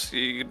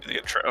you can do the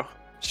intro.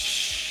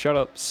 Shut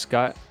up,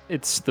 Scott.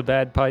 It's the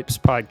Bad Pipes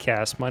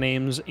podcast. My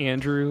name's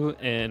Andrew,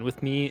 and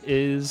with me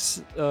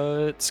is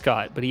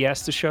Scott, but he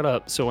has to shut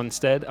up. So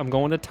instead, I'm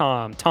going to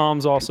Tom.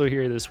 Tom's also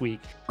here this week.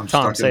 I'm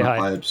Tom, stuck say in the hi.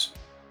 pipes.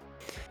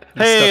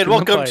 Hey, and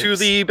welcome to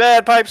the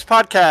Bad Pipes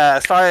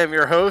podcast. I am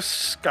your host,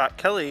 Scott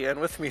Kelly, and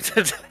with me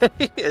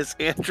today is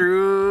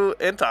Andrew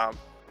and Tom.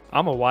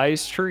 I'm a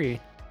wise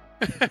tree.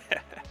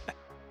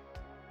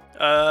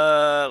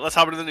 Let's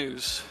hop into the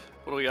news.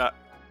 What do we got?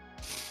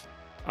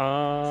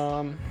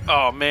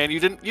 Oh man,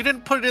 you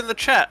didn't put it in the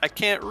chat. I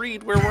can't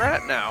read where we're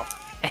at now.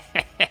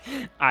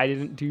 I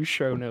didn't do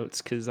show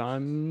notes because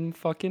I'm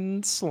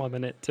fucking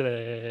slumming it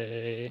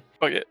today.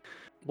 Fuck it.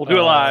 We'll do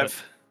it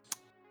live.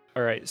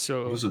 All right,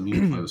 so Who's a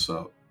mute play this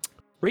out?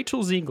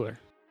 Rachel Ziegler,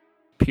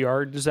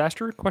 PR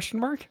disaster?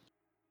 Question mark.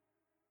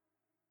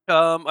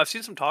 I've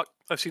seen some talk.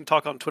 I've seen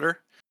talk on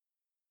Twitter.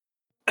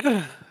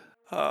 I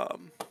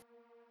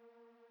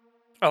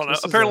don't know.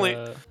 Apparently,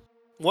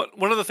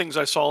 one of the things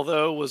I saw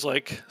though was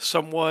like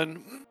somebody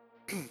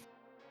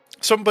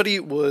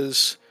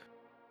was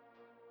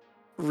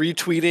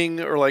retweeting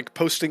or like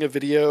posting a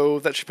video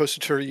that she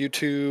posted to her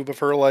YouTube of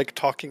her like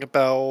talking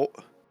about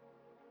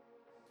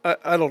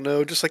I don't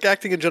know, just like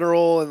acting in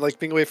general and like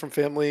being away from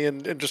family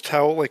and just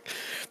how like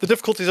the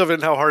difficulties of it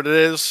and how hard it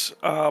is.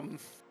 And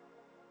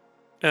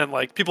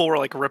like people were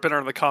like ripping her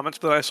in the comments,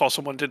 but then I saw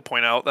someone did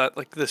point out that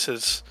like this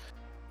is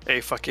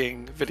a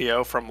fucking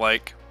video from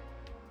like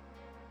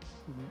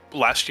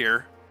last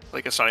year.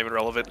 Like it's not even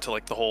relevant to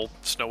like the whole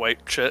Snow White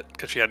shit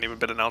because she hadn't even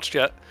been announced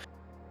yet.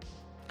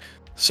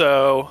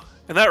 So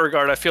in that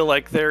regard, I feel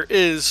like there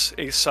is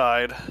a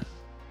side,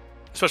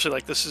 especially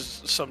like this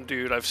is some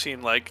dude I've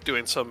seen like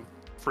doing some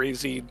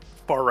crazy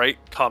far right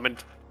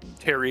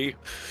commentary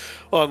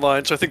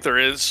online. So I think there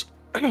is,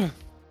 in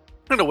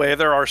a way,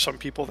 there are some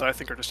people that I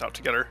think are just out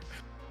to get her.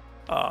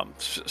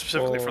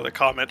 Specifically for the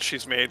comments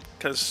she's made,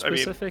 because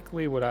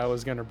specifically what I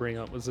was going to bring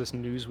up was this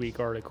Newsweek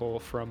article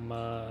from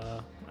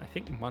I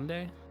think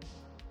Monday.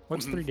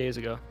 What's 3 days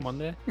ago?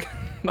 Monday.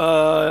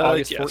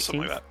 August 14th?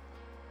 Something like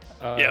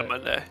that. Yeah,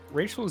 Monday.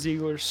 Rachel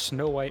Ziegler's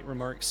Snow White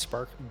remarks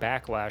spark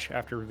backlash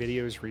after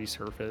videos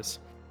resurface.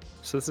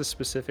 So this is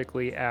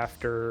specifically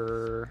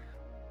after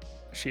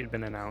she had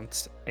been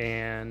announced,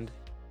 and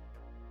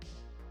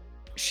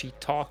she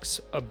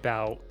talks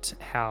about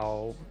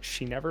how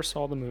she never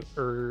saw the movie,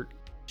 or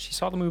she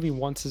saw the movie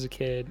once as a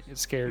kid. It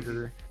scared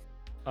her.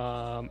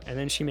 And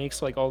then she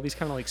makes like all these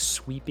kind of like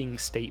sweeping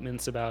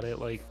statements about it,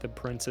 like the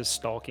princess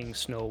stalking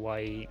Snow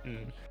White,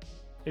 and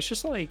it's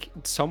just like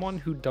someone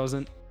who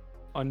doesn't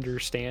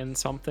understand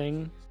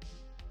something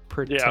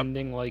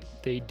pretending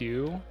like they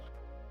do.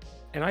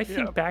 And I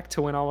think back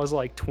to when I was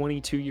like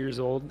 22 years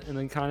old and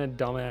then kind of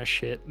dumbass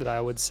shit that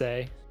I would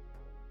say,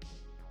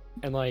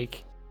 and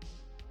like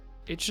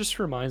it just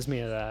reminds me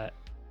of that.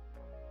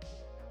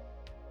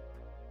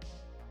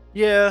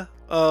 Yeah.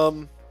 I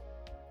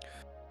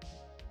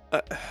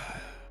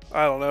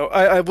don't know.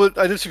 I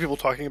did see people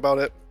talking about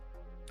it.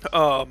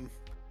 I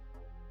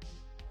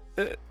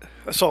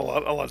saw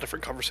a lot of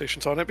different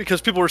conversations on it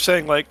because people were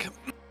saying like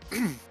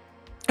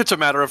it's a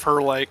matter of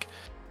her like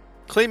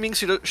claiming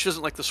she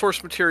doesn't like the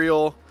source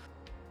material,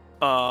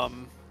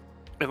 and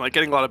like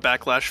getting a lot of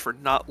backlash for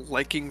not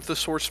liking the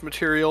source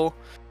material.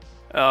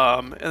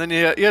 And then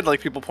you had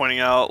like people pointing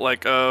out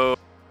like, oh,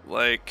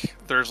 like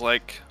there's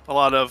like a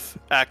lot of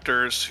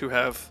actors who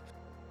have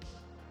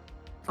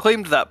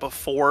claimed that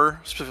before,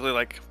 specifically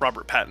like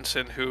Robert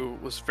Pattinson, who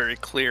was very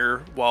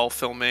clear while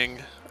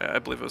filming, I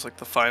believe it was like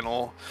the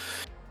final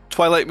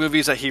Twilight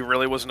movies, that he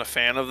really wasn't a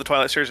fan of the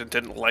Twilight series and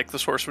didn't like the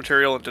source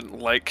material and didn't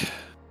like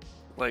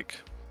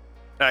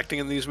acting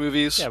in these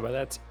movies. Yeah, but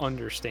that's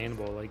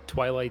understandable. Like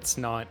Twilight's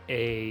not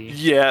a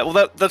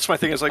that's my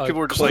thing is like people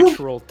were just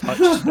cultural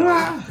touchstone.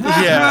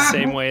 Yeah, the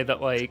same way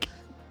that like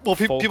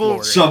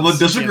people someone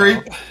disagree.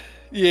 You know?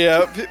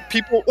 Yeah,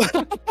 people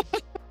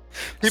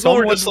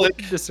Someone were just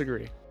like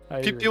disagree.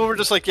 People were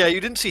just like, yeah,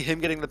 you didn't see him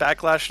getting the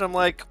backlash, and I'm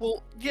like,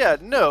 well, yeah,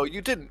 no,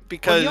 you didn't,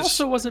 because he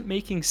also wasn't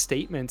making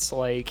statements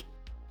like,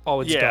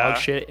 oh, it's dog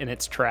shit and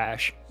it's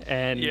trash,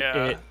 and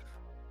it,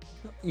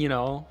 you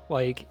know,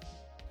 like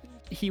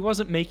he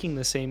wasn't making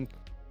the same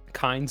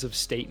kinds of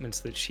statements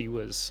that she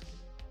was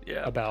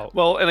about.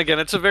 Well, and again,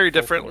 it's a very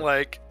different,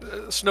 like,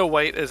 Snow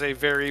White is a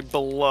very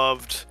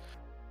beloved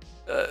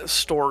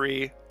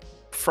story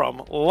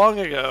from long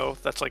ago.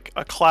 That's like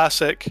a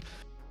classic.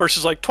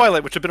 Versus like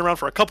Twilight, which had been around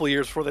for a couple of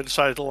years before they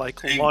decided to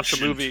like launch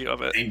a movie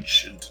of it.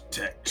 Ancient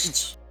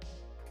texts.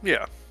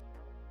 Yeah.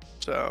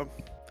 So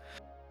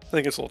I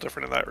think it's a little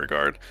different in that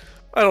regard.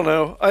 I don't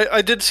know.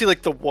 I did see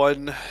like the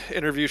one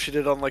interview she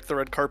did on like the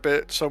red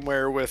carpet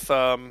somewhere with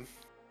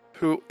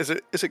who is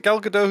it? Is it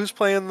Gal Gadot who's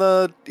playing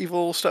the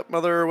evil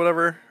stepmother or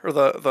whatever, or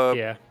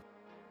the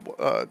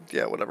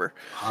whatever.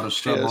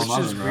 Hottest It's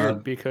just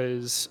weird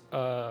because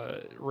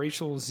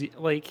Rachel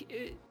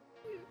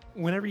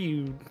whenever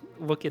you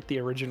look at the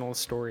original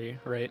story,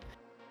 right?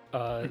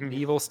 The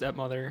evil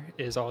stepmother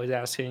is always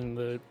asking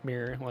the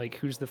mirror, like,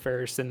 who's the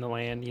fairest in the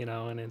land, you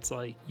know, and it's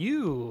like,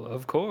 you,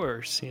 of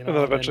course, you know. And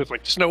then eventually it's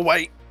like Snow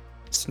White.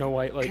 Snow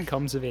White, like,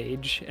 comes of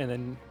age, and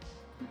then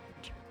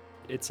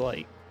it's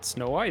like,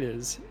 Snow White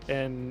is,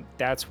 and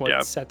that's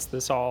what sets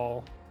this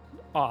all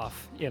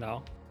off, you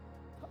know.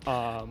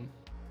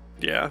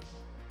 Yeah.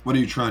 What are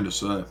you trying to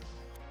say?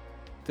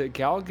 That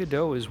Gal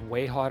Gadot is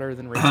way hotter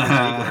than Rachel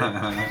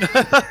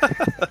Zegler.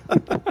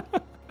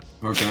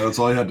 Okay, that's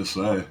all you had to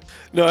say.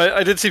 No,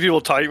 I did see people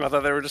talking about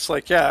that. They were just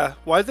like, yeah,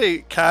 why'd they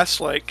cast,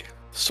 like,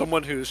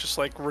 someone who's just,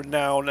 like,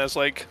 renowned as,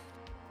 like,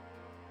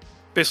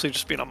 basically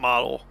just being a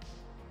model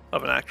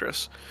of an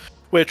actress?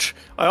 Which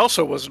I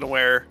also wasn't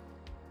aware,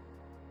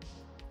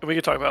 and we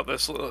could talk about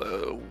this.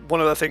 One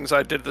of the things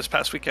I did this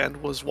past weekend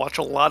was watch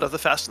a lot of the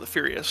Fast and the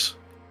Furious.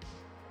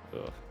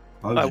 Ugh.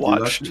 How did you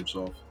do that to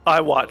yourself?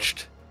 I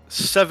watched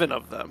 7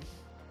 of them.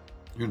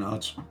 You're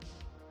nuts.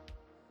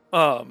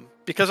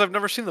 Because I've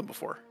never seen them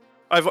before.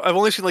 I've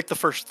only seen like the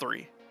first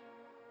 3.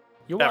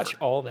 You'll watch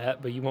all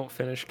that, but you won't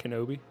finish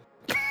Kenobi?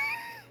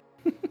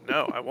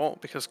 No, I won't,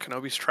 because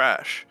Kenobi's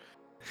trash.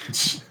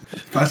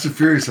 Fast and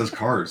Furious has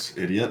cars,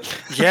 idiot.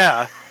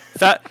 Yeah.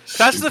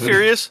 Fast and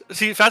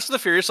the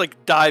Furious,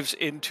 like, dives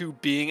into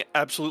being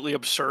absolutely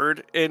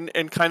absurd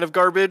and kind of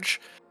garbage.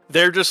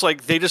 They're just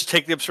like, they just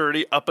take the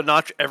absurdity up a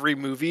notch every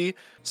movie.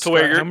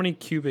 Scott, how many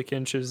cubic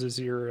inches is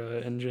your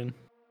engine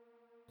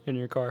in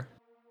your car?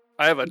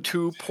 I have a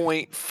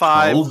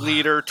 2.5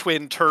 liter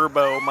twin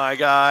turbo, my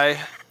guy.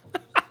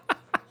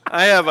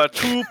 I have a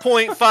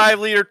 2.5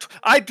 liter.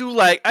 I do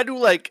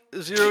like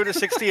 0 to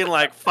 60 in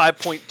like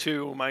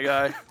 5.2, my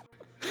guy.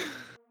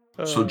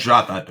 So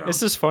jot that down.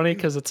 This is funny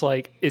because it's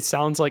like, it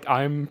sounds like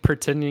I'm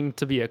pretending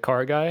to be a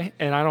car guy,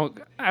 and I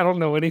don't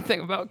know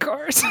anything about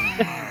cars.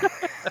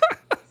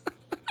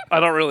 I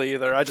don't really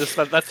either.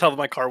 That's how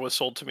my car was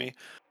sold to me.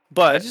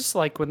 But I just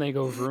like when they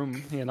go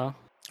vroom, you know.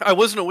 I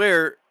wasn't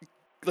aware.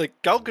 Like,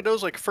 Gal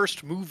Gadot's like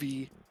first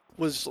movie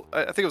was,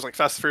 I think it was like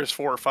Fast and Furious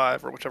 4 or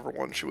 5 or whichever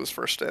one she was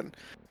first in.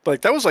 But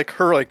like, that was like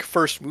her like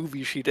first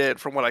movie she did,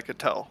 from what I could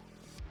tell.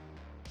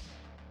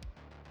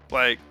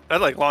 Like,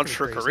 that like launched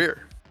her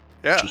career.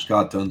 Yeah. Just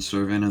got done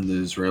serving in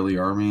the Israeli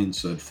army and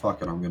said,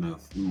 "Fuck it, I'm gonna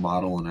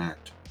model and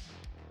act."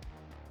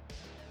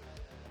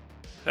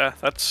 Yeah,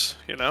 that's,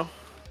 you know,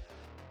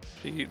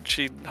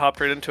 she hopped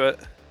right into it.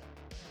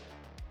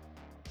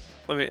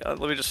 Let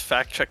me just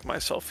fact check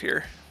myself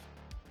here.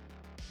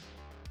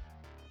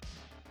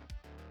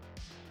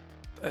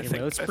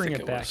 Let's bring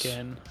it back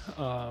in.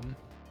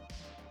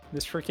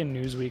 This freaking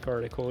Newsweek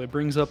article, it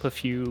brings up a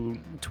few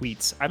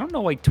tweets. I don't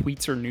know, like,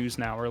 tweets are news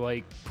now, or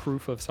like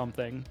proof of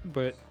something,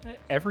 but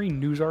every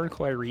news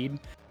article I read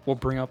will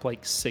bring up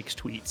like 6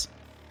 tweets.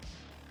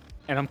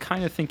 And I'm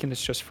kind of thinking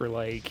it's just for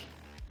like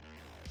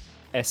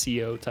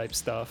SEO type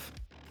stuff.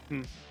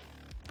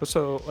 But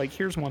so, like,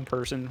 here's one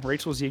person,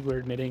 Rachel Zegler,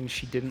 admitting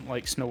she didn't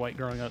like Snow White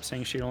growing up,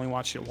 saying she only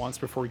watched it once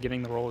before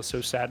getting the role is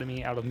so sad to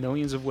me. Out of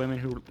millions of women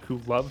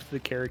who loved the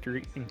character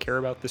and care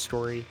about the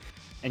story,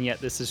 and yet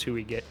this is who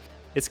we get.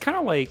 It's kind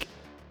of like,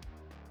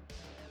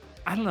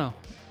 I don't know,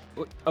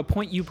 a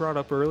point you brought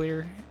up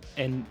earlier,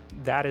 and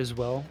that as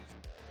well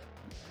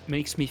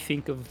makes me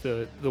think of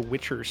the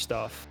Witcher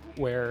stuff,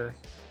 where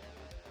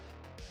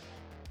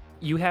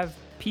you have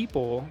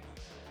people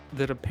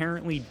that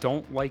apparently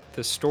don't like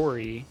the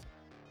story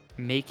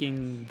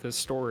making the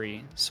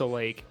story. So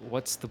like,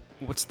 what's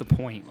the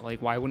point?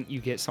 Like, why wouldn't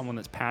you get someone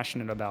that's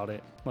passionate about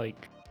it?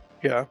 Like,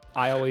 yeah,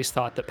 I always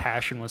thought that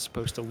passion was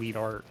supposed to lead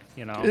art,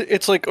 you know.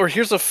 It's like, or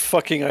here's a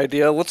fucking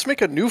idea, let's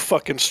make a new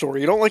fucking story.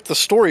 You don't like the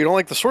story, you don't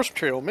like the source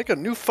material, make a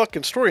new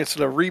fucking story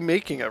instead of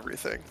remaking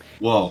everything.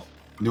 Well,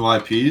 new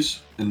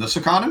IPs in this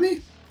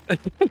economy?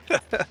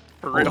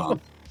 For real.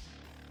 Hold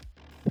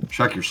on.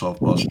 Check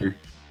yourself, Buster.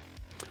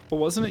 Well,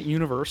 wasn't it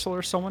Universal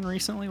or someone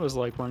recently was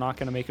like, we're not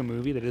going to make a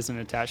movie that isn't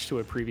attached to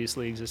a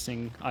previously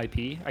existing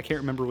IP? I can't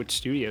remember which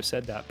studio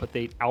said that, but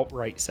they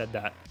outright said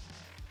that.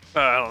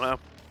 I don't know.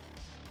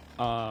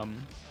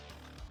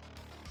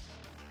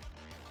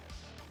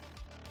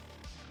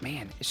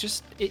 Man, it's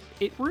just,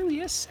 it really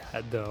is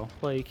sad though.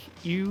 Like,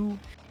 you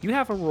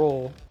have a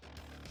role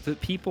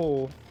that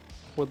people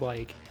would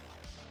like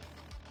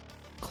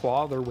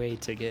claw their way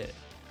to get,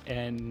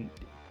 and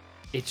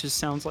it just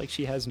sounds like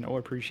she has no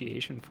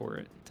appreciation for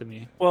it to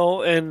me.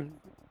 Well, and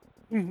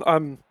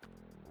I'm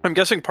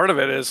guessing part of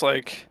it is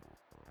like,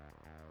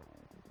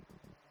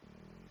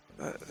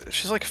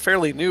 she's like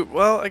fairly new.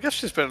 Well, I guess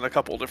she's been in a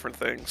couple different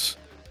things.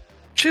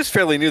 She's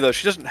fairly new though.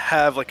 She doesn't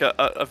have like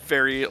a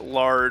very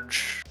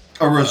large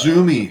a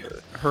resume.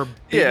 Her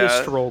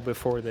biggest role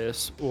before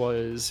this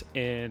was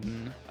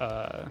in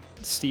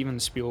Steven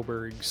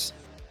Spielberg's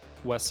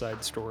West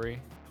Side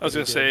Story. I was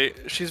gonna say,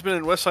 she's been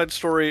in West Side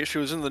Story. She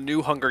was in the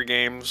new Hunger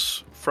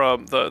Games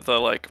from the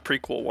like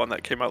prequel one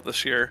that came out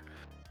this year,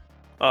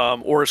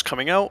 or is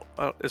coming out.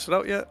 Is it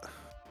out yet?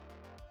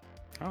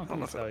 I don't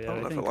think it's out yet.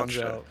 I think it comes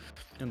out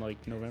in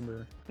like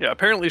November. Yeah,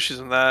 apparently she's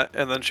in that,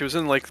 and then she was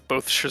in like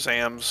both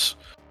Shazams,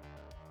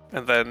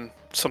 and then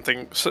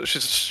something. So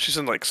she's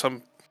in like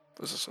some.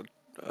 Is this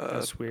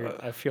That's weird.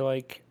 I feel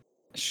like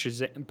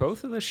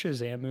both of the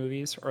Shazam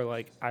movies are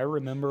like, I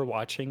remember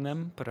watching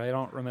them, but I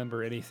don't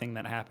remember anything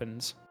that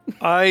happens.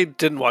 I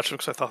didn't watch them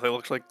because I thought they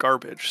looked like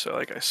garbage, so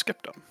like I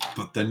skipped them.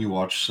 But then you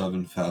watch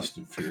 7 Fast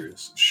and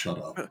Furious. Shut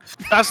up.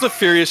 Fast and the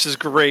Furious is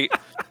great.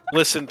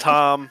 Listen,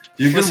 Tom.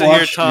 You Listen can here,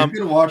 watch. Tom. You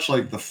can watch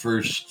like the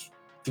first.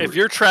 3. If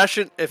you're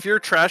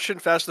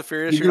trashing Fast and the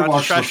Furious, You you're can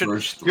not just watch the trashing.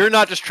 first 3. You're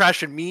not just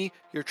trashing me.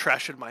 You're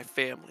trashing my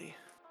family.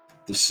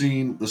 The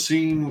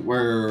scene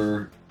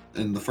where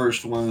in the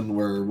first one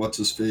where what's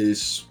his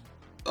face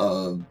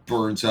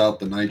burns out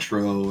the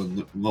nitro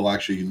and well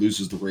actually he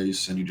loses the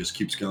race and he just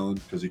keeps going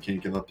because he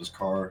can't give up his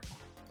car.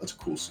 That's a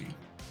cool scene.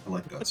 I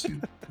like that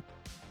scene.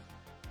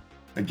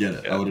 I get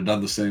it. Yeah. I would have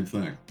done the same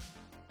thing.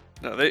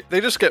 No,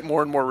 they just get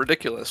more and more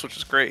ridiculous, which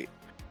is great.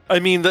 I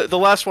mean, the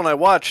last one I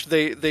watched,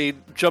 they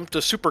jumped a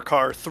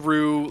supercar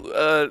through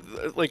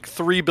like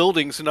 3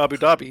 buildings in Abu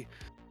Dhabi.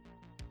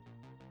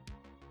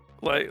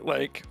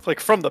 Like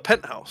from the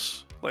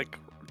penthouse.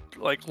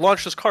 Like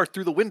launched this car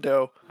through the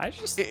window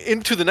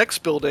into the next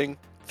building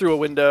through a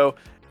window,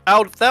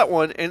 out of that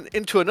one and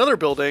into another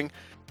building,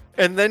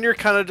 and then you're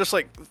kind of just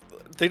like,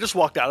 they just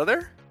walked out of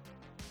there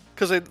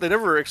because they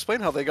never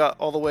explained how they got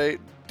all the way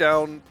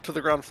down to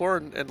the ground floor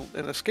and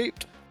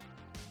escaped.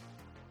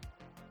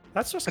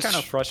 That's just It's kind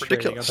of frustrating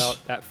ridiculous.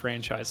 about that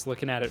franchise.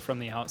 Looking at it from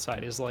the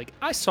outside is like,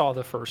 I saw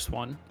the first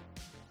one.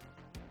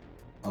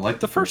 I like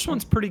The first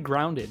one's pretty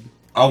grounded.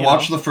 I'll you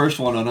watch know? the first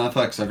one on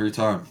FX every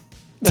time.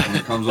 When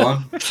it comes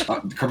on,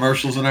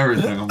 commercials and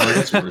everything. I'm like,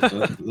 it's worth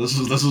it. This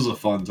is a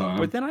fun time.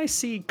 But then I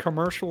see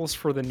commercials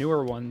for the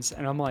newer ones,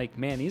 and I'm like,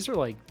 man, these are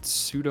like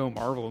pseudo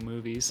Marvel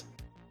movies.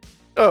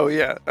 Oh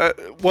yeah.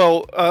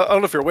 Well, I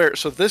don't know if you're aware.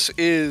 So this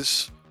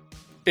is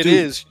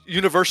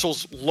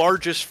Universal's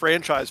largest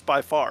franchise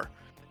by far.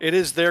 It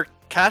is their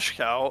cash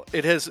cow.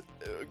 It has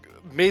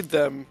made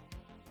them.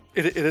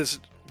 It is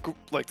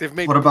like they've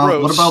made. What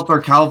about gross. their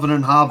Calvin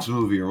and Hobbes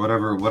movie or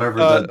whatever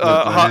that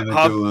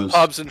dynamic it was?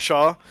 Hobbs and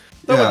Shaw.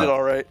 That Yeah. one did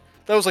all right.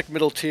 That was like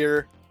middle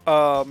tier.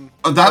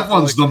 That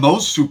one's the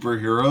most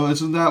superhero,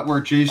 isn't that?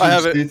 Where Jason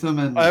Statham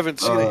and I haven't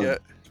seen it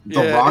yet.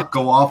 The Rock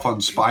go off on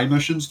spy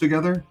missions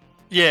together.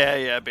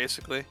 Yeah,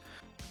 basically.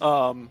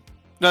 No,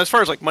 as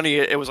far as like money,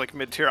 it was like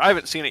mid tier. I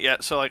haven't seen it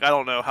yet, so like I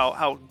don't know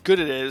how good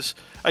it is.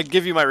 I can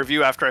give you my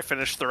review after I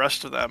finish the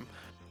rest of them.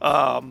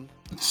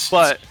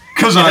 But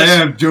because I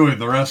am doing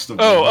the rest of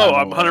them.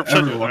 I'm 100%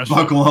 doing the Everyone, rest of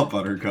them. buckle up,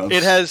 Buttercups.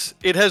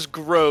 It has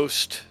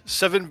grossed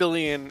 $7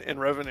 billion in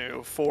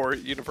revenue for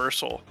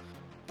Universal,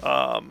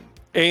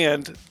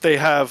 and they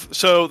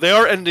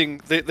are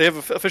ending. They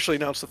have officially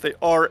announced that they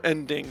are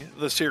ending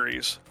the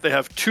series. They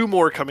have 2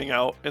 more coming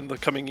out in the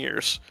coming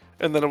years,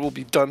 and then it will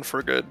be done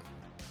for good.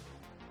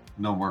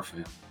 No more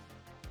fan.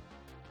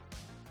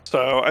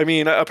 So, I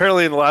mean,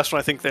 apparently in the last one,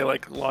 I think they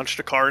like launched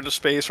a car into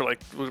space or like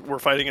were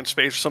fighting in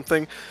space or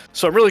something.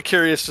 So I'm really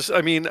curious to.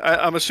 I mean,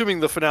 I'm assuming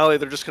the finale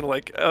they're just gonna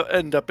like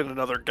end up in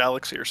another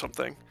galaxy or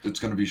something.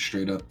 It's gonna be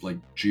straight up like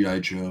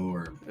G.I. Joe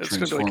or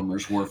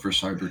Transformers War for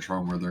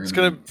Cybertron, where they're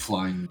gonna be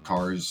flying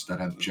cars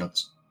that have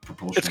jets.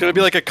 Propulsion. It's gonna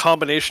be like a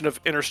combination of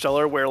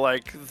Interstellar, where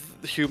like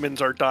the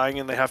humans are dying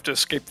and they have to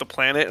escape the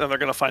planet, and they're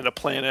gonna find a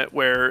planet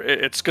where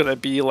it's gonna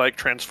be like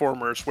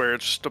Transformers, where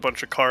it's just a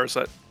bunch of cars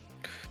that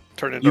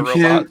turn into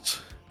robots.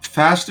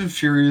 Fast and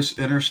Furious,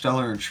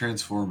 Interstellar, and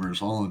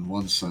Transformers all in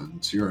one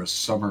sentence. You're a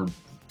summer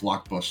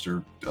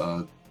blockbuster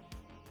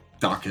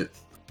docket.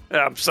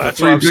 Yeah, that's the what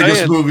 3 I'm biggest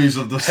saying. movies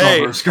of the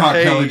summer.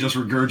 Scott Kelly just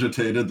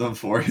regurgitated them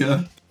for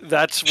you.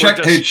 That's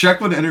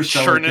check when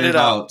Interstellar came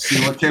out. See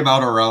what came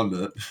out around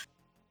it.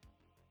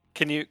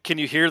 Can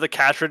you hear the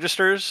cash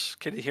registers?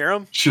 Can you hear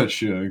them?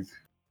 Shit.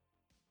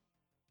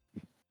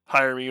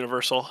 Hire me,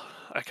 Universal.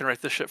 I can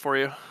write this shit for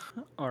you.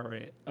 All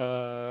right.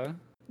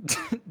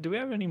 Do we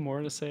have any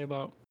more to say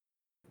about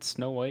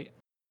Snow White?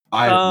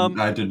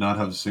 I did not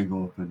have a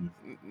single opinion.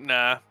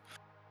 Nah.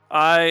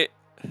 I'm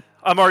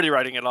already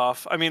writing it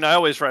off. I mean, I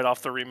always write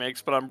off the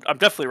remakes, but I'm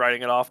definitely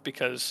writing it off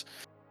because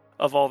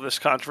of all this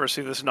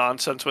controversy, this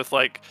nonsense with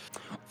like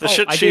the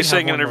shit she's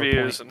saying in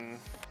interviews and.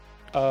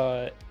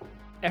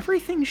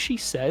 Everything she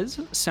says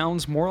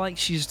sounds more like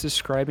she's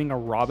describing a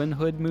Robin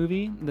Hood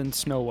movie than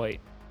Snow White.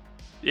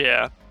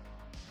 Yeah.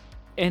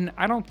 And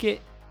I don't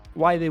get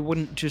why they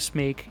wouldn't just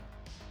make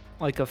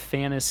like a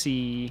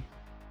fantasy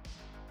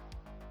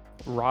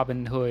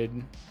Robin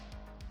Hood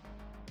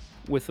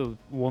with a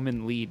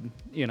woman lead,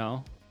 you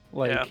know?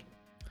 Like, yeah.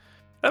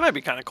 That might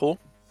be kind of cool.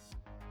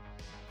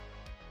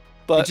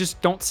 But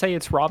just don't say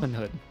it's Robin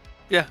Hood.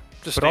 Yeah,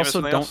 but also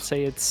don't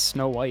say it's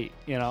Snow White,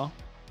 you know?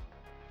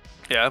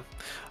 Yeah.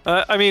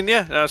 I mean,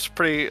 yeah, that's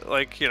pretty,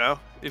 like, you know,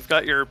 you've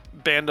got your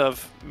band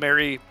of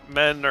merry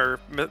men or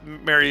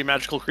merry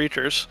magical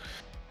creatures.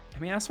 I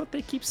mean, that's what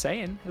they keep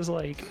saying, is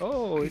like,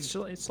 oh,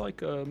 it's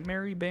like a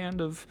merry band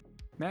of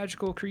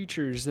magical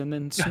creatures, and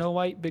then Snow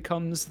White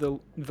becomes the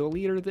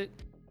leader that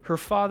her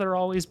father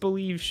always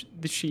believed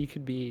that she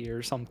could be,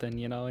 or something,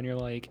 you know? And you're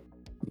like,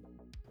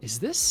 is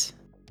this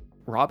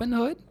Robin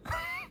Hood?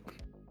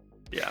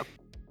 Yeah.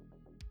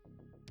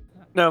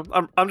 No,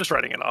 I'm just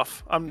writing it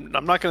off. I'm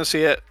not gonna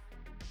see it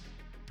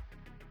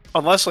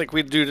unless like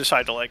we do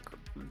decide to like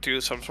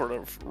do some sort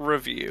of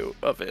review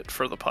of it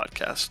for the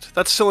podcast.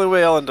 That's the only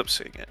way I'll end up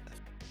seeing it.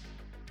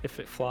 If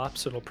it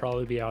flops, it'll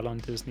probably be out on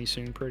Disney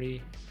soon,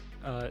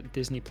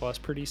 Disney Plus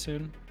pretty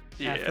soon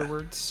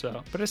afterwards.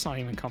 So, but it's not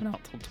even coming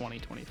out till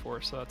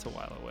 2024, so that's a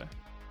while away.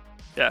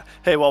 Yeah.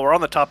 Hey, while we're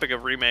on the topic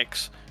of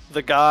remakes,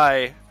 the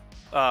guy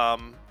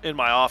in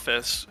my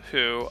office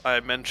who I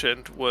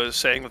mentioned was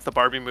saying that the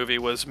Barbie movie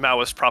was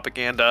Maoist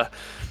propaganda.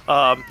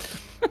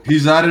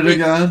 He's at it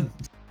again.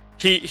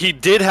 He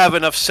did have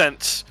enough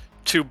sense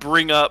to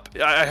bring up.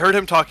 I heard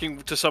him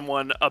talking to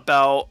someone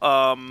about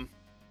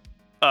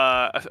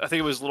I think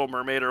it was Little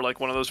Mermaid or like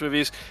one of those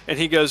movies, and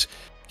he goes,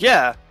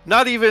 "Yeah,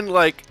 not even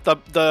like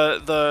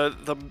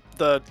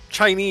the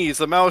Chinese,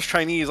 the Maoist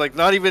Chinese, like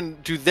not even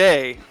do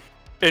they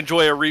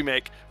enjoy a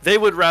remake. They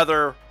would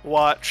rather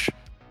watch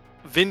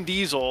Vin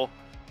Diesel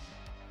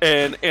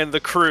and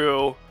the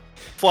crew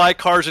fly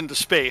cars into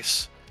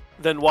space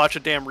than watch a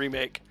damn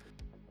remake."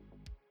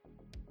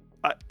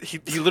 He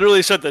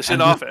literally said this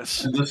in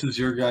office. And this is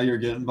your guy you're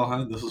getting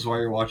behind? This is why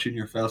you're watching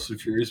your Fast and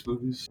Furious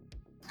movies?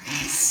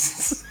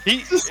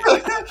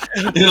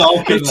 It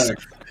all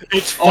connects.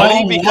 It's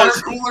funny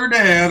because Water Cooler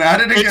Dan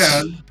at it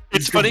again.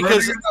 It's funny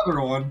because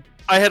another one.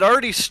 I had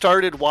already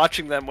started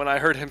watching them when I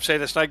heard him say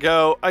this, and I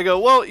go,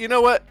 well, you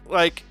know what?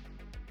 Like,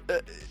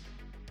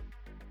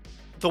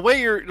 the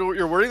way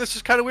you're wording this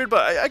is kind of weird,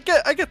 but I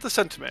get the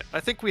sentiment. I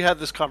think we had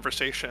this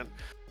conversation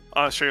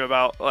on stream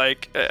about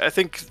like I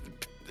think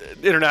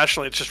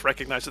internationally it's just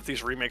recognized that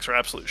these remakes are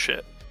absolute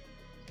shit.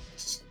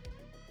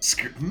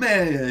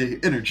 May I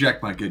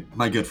interject, my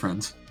good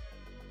friends?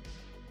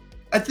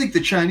 I think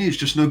the Chinese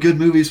just know good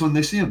movies when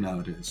they see them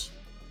nowadays,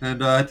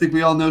 and I think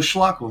we all know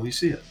schlock when we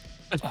see it.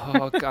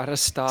 Oh, gotta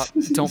stop!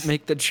 Don't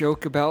make the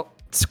joke about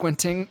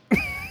squinting.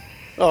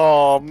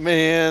 Oh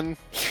man,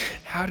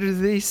 how do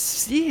they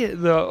see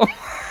it though?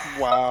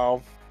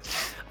 Wow.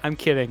 I'm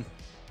kidding.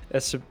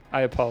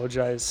 I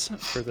apologize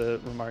for the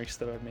remarks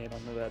that I've made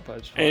on the Bad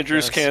Budge podcast.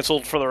 Andrew's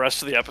canceled for the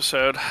rest of the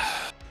episode.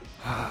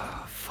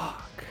 Ah,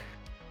 fuck.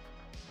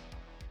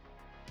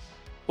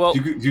 Well,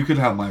 you could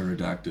have my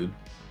redacted.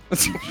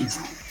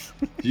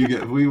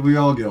 We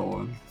all get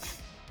one.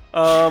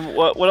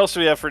 What else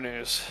do we have for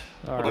news?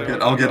 I'll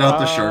get out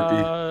the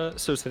Sharpie.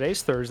 So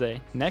today's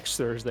Thursday. Next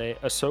Thursday,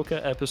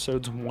 Ahsoka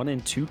episodes 1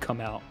 and 2 come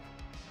out.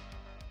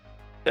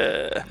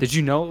 Did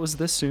you know it was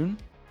this soon?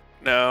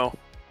 No.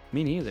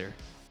 Me neither.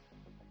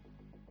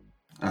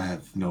 I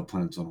have no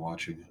plans on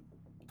watching it.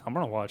 I'm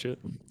gonna watch it.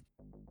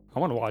 I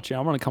want to watch it.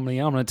 I'm gonna come to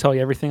you. I'm gonna tell you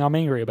everything I'm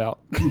angry about.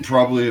 I'm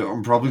probably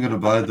gonna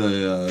buy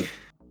the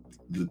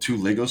 2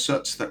 Lego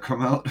sets that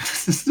come out.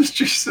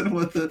 Jason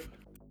with it.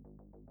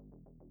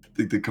 I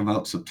think they come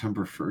out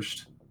September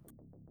 1st.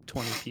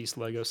 20-piece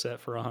Lego set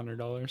for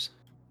 $100.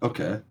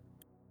 Okay.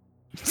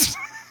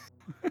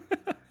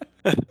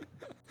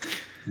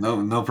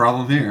 No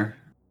problem here.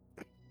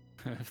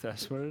 If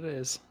that's what it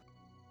is.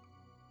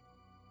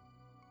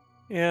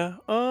 Yeah.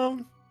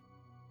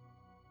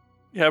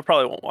 Yeah, I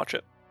probably won't watch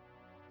it.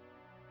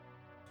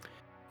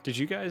 Did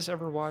you guys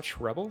ever watch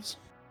Rebels?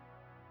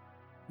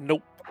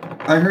 Nope.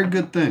 I heard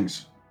good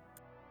things.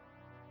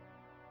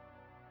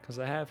 Because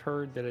I have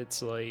heard that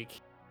it's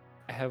like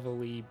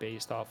heavily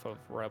based off of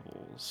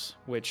Rebels,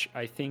 which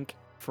I think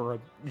for a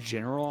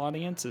general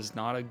audience is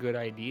not a good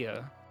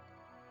idea.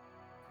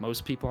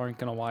 Most people aren't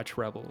going to watch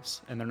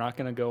Rebels, and they're not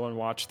going to go and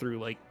watch through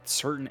like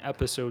certain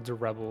episodes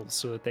of Rebels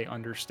so that they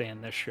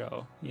understand this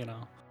show, you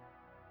know.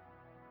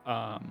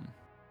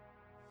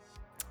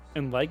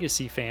 And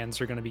Legacy fans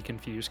are going to be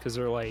confused because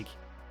they're like,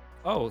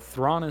 oh,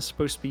 Thrawn is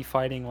supposed to be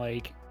fighting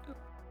like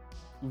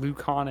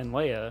Luke, Han, and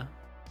Leia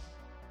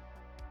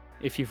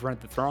if you've read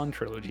the Thrawn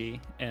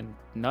trilogy, and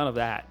none of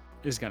that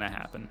is going to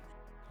happen.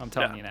 I'm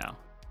telling you now.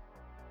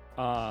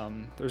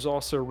 There's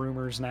also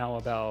rumors now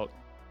about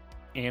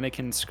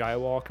Anakin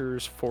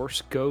Skywalker's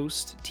Force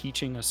Ghost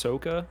teaching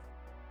Ahsoka.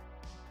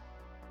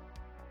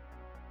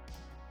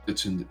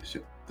 It's in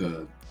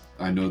the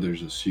I know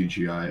there's a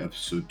CGI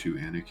episode 2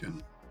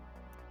 Anakin.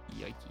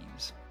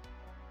 Yikes.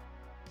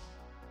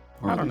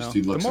 Or I at don't least know.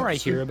 he looks The more I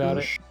episode hear about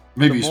it, 2-ish.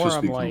 Maybe the he's more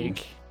supposed to I'm be like,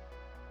 cool.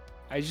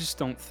 I just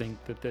don't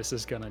think that this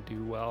is gonna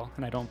do well,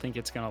 and I don't think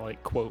it's gonna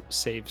like quote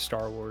save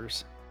Star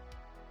Wars.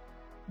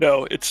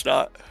 No, it's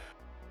not.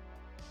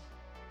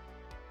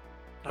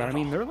 But I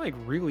mean, they're like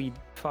really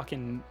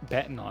fucking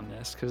betting on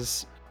this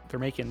because they're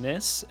making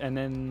this, and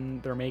then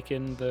they're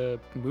making the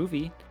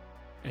movie,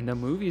 and the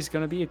movie is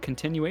gonna be a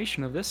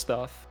continuation of this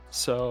stuff.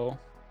 So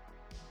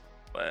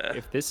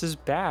if this is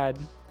bad,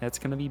 that's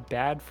gonna be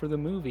bad for the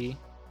movie.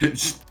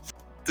 This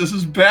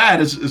is bad.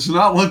 It's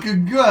not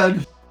looking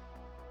good.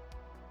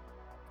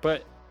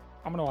 But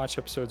I'm gonna watch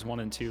episodes 1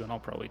 and 2, and I'll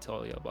probably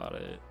tell you about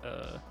it.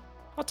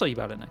 I'll tell you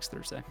about it next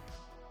Thursday.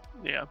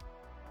 Yeah.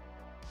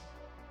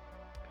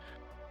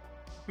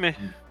 Meh.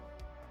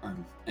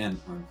 I'm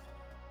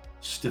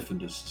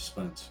stiffened as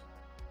suspense.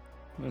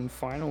 And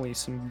finally,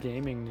 some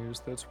gaming news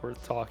that's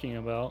worth talking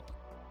about.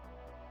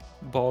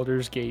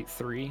 Baldur's Gate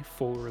 3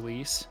 full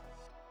release.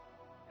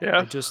 Yeah.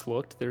 I just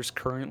looked. There's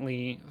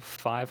currently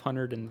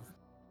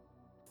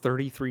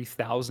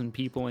 533,000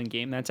 people in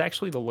game. That's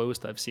actually the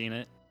lowest I've seen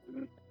it.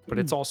 But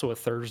it's also a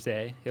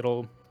Thursday.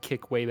 It'll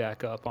kick way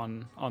back up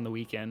on the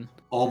weekend.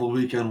 All the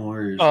weekend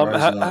warriors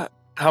rise up.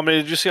 How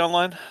many did you see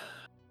online?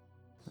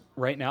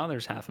 Right now,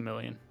 there's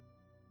 500,000.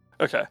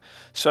 Okay,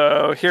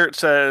 so here it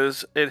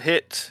says it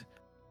hit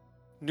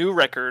new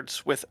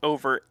records with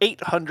over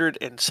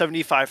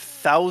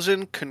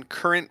 875,000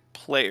 concurrent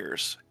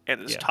players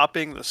and is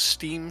topping the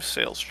Steam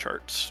sales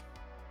charts.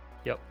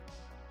 Yep.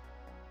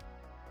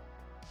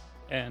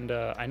 And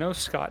I know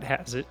Scott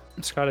has it.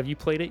 Scott, have you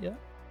played it yet?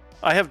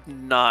 I have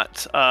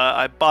not.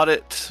 I bought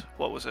it.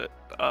 What was it?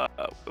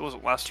 It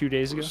wasn't last 2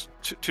 days ago.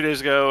 2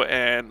 days ago,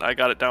 and I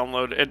got it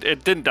downloaded.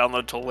 It didn't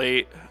download till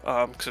late,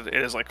 because it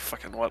is like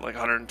fucking like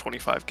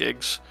 125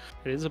 gigs.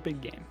 It is a big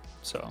game,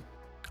 so.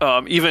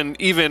 Even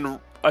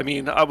I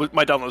mean,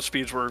 my download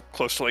speeds were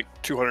close to like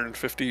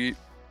 250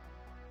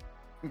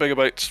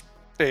 megabytes,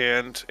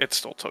 and it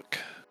still took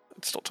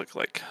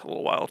like a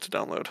little while to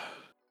download.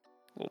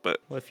 A little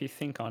bit. Well, if you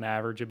think on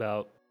average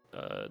about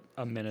a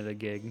minute a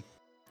gig,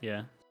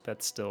 yeah,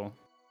 that's still,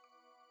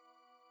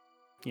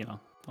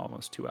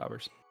 almost 2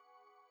 hours.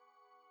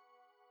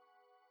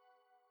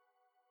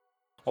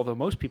 Although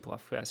most people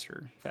have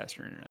faster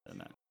internet than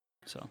that,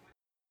 so.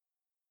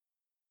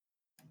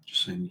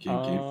 Just saying, you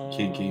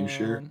can't game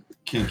share.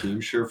 Can't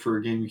game share for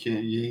a game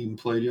you ain't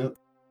played yet.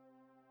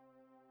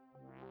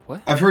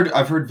 What? I've heard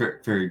very,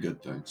 very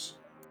good things.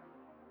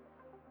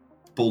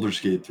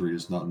 Baldur's Gate 3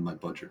 is not in my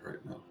budget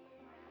right now.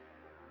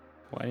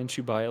 Why didn't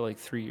you buy it like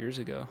 3 years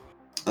ago?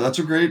 That's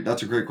a great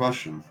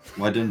question.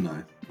 Why didn't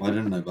I buy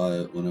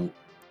it when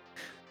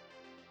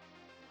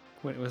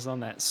it was on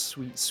that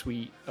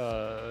sweet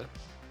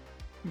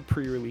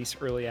pre-release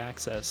early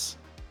access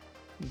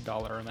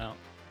dollar amount?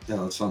 Yeah,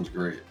 that sounds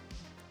great.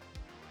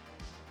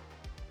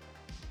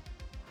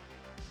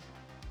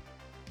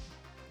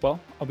 Well,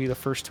 I'll be the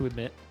first to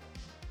admit,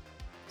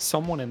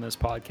 someone in this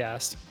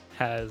podcast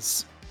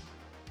has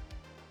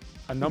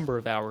a number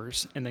of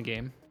hours in the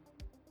game.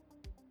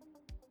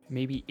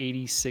 Maybe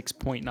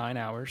 86.9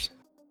 hours.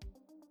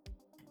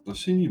 I've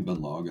seen you've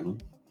been logging them.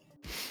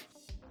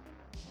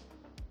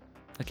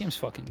 That game's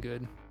fucking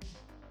good.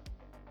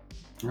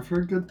 I've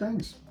heard good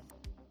things.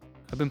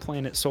 I've been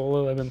playing it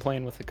solo. I've been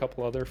playing with a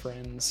couple other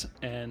friends,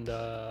 and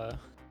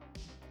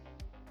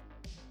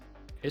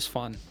it's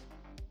fun.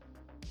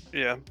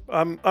 Yeah,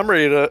 I'm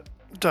ready to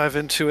dive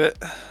into it.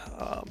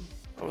 I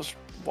was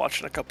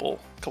watching a couple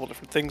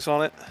different things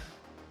on it.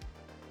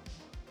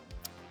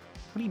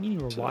 What do you mean you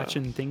were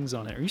watching things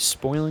on it? Are you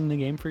spoiling the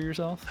game for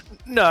yourself?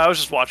 No, I was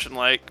just watching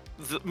like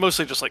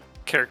mostly just like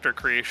character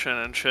creation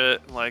and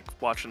shit. Like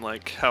watching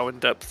like how in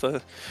depth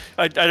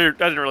I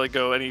didn't really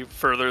go any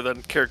further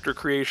than character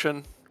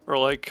creation or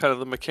like kind of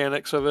the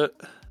mechanics of it.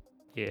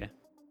 Yeah.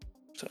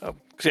 So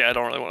yeah, I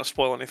don't really want to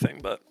spoil anything,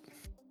 but.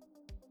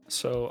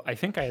 So I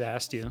think I'd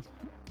asked you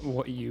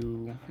what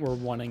you were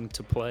wanting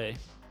to play.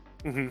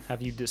 Mm-hmm.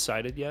 Have you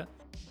decided yet?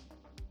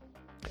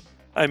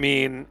 I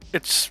mean,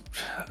 it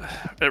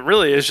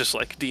really is just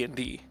like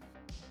D&D.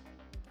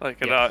 Like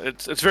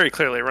it's very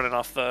clearly running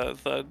off the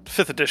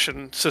 5th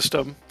edition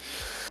system.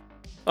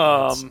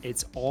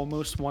 It's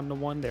almost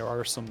 1-to-1. There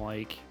are some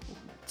like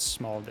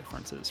small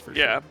differences for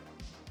sure. Yeah.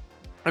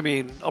 I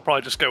mean, I'll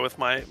probably just go with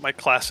my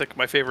classic,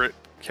 my favorite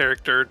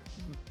character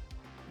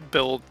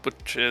build,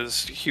 which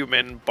is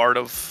human bard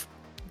of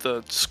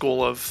the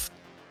school of,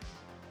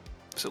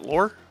 is it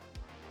lore?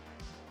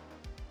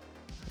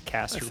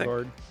 Caster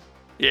bard.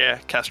 Yeah,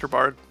 caster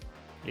bard.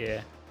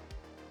 Yeah.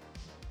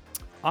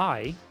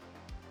 I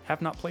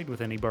have not played with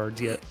any bards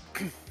yet.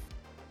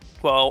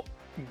 Well,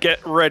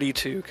 get ready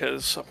to,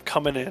 because I'm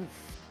coming in.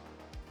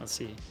 Let's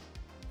see.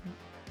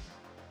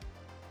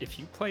 If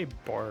you play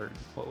bard,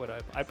 what would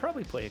I'd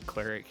probably play a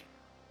cleric.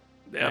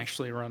 Yeah.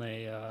 Actually run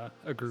a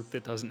group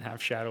that doesn't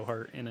have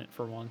Shadowheart in it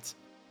for once.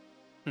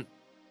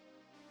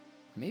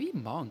 Maybe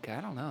monk,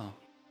 I don't know.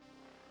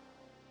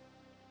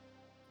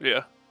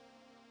 Yeah.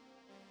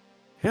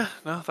 Yeah,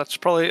 no, that's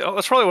probably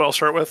what I'll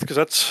start with, because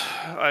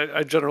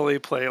I generally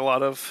play a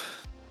lot of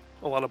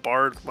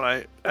bard when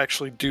I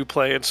actually do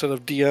play instead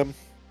of DM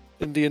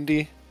in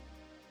D&D.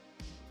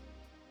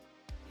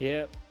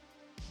 Yeah.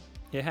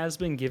 It has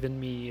been given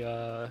me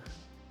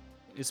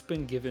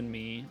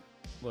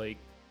like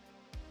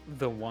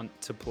the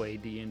want to play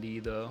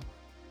D&D though.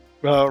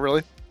 Oh,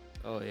 really?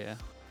 Oh yeah.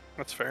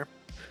 That's fair.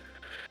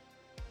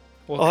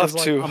 Well, I'll have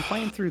to. I'm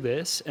playing through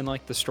this, and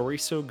like the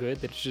story's so good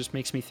that it just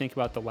makes me think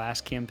about the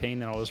last campaign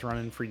that I was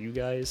running for you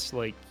guys,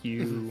 like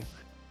you,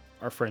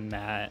 our friend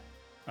Matt,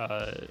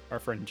 our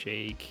friend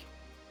Jake.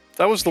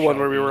 That was the one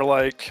where we were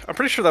like, I'm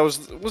pretty sure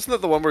wasn't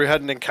that the one where we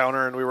had an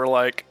encounter and we were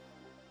like,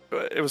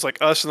 it was like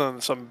us and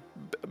then some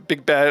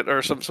big bad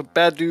or some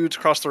bad dudes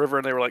across the river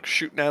and they were like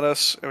shooting at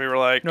us and we were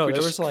like, no, we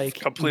there just was like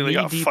completely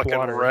got fucking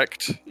water.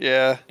 wrecked.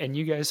 Yeah. And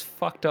you guys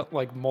fucked up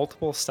like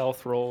multiple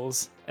stealth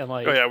rolls and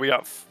like. Oh yeah, we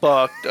got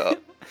fucked up.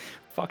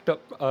 fucked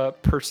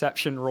up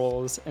perception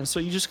rolls, and so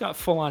you just got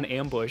full on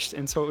ambushed,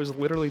 and so it was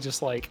literally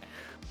just like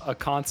a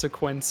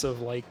consequence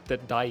of like the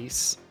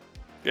dice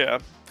Yeah.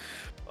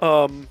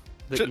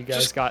 that you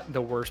guys got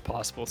the worst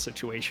possible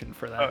situation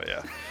for that. Oh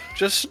yeah.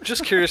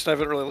 Just curious, and I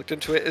haven't really looked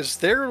into it. Is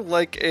there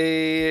like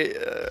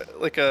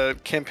a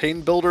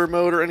campaign builder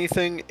mode or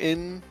anything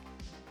in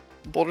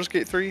Baldur's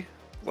Gate 3,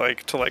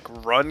 like to like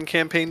run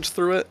campaigns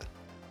through it?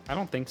 I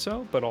don't think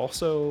so, but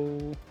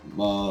also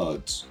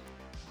Mods.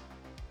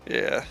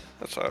 Yeah,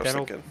 that's what I was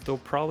thinking. They'll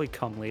probably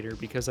come later,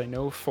 because I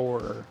know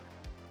for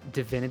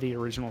Divinity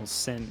Original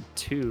Sin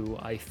 2,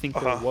 I think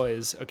there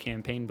was a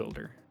campaign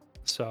builder.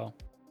 So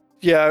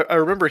yeah, I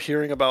remember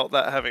hearing about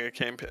that having a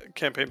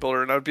campaign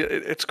builder, and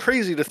it's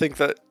crazy to think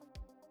that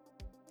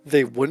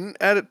they wouldn't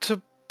add it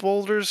to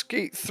Baldur's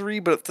Gate 3,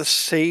 but at the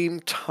same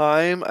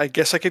time, I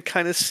guess I could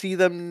kind of see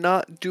them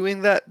not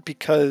doing that,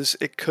 because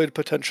it could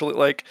potentially,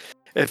 like,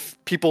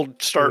 if people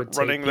start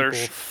running their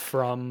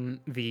from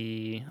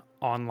the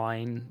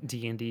online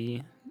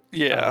D&D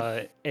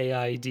AI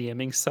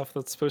DMing stuff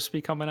that's supposed to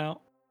be coming out.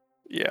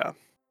 Yeah.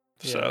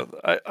 So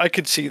I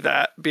could see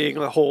that being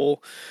the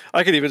whole.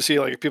 I could even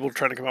see like people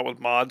trying to come out with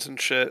mods and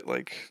shit.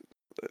 Like,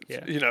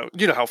 you know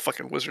how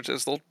fucking Wizards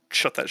is. They'll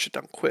shut that shit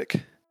down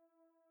quick.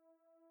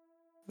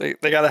 They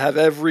gotta have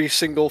every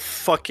single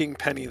fucking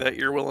penny that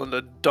you're willing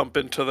to dump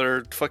into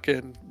their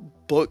fucking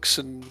books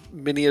and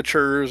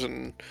miniatures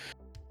and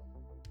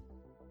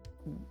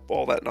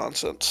all that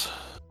nonsense.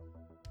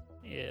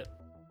 Yeah.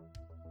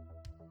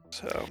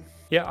 So.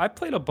 Yeah, I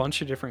played a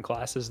bunch of different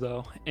classes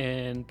though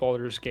in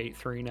Baldur's Gate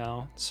 3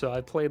 now. So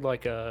I played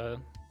I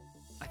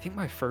think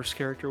my first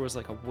character was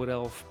like a Wood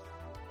Elf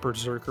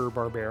Berserker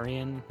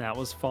Barbarian. That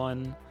was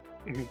fun.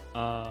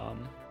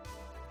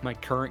 My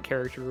current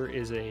character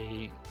is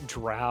a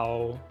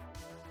Drow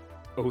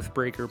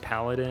Oathbreaker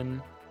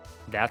Paladin.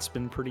 That's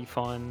been pretty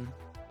fun.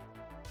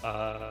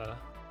 What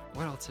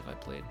else have I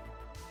played?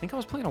 I think I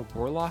was playing a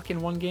Warlock in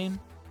one game,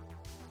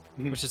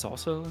 which is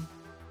also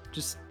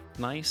just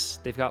nice.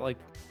 They've got like,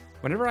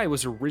 whenever I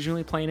was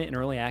originally playing it in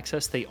early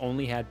access, they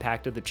only had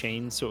Pact of the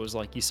Chain, so it was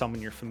like you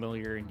summon your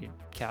familiar and you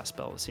cast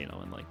spells,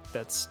 and like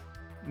that's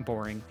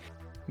boring.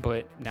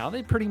 But now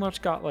they pretty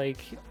much got like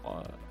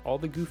all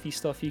the goofy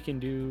stuff you can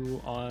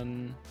do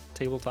on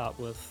tabletop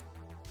with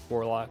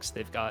Warlocks.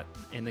 They've got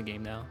in the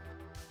game now,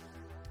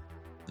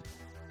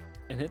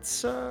 and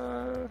it's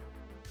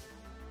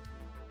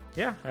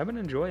yeah, I've been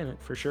enjoying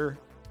it for sure.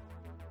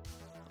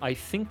 I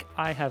think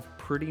I have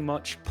pretty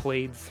much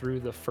played through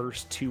the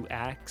first 2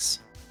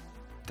 acts.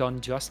 Done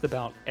just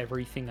about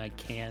everything I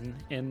can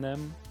in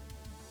them.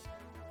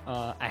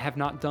 I have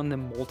not done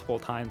them multiple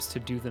times to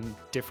do them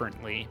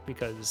differently,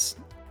 because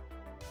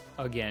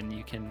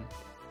again,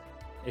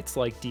 it's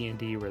like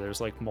D&D where there's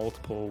like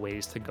multiple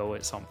ways to go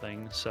at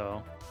something.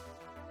 So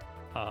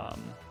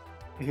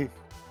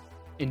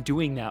in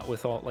doing that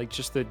with all like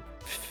just the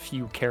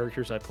few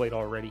characters I played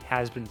already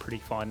has been pretty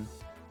fun.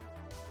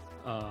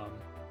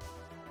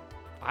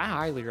 I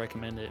highly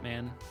recommend it,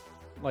 man.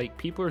 Like,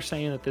 people are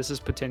saying that this is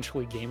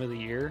potentially game of the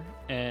year,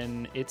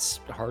 and it's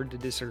hard to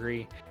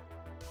disagree.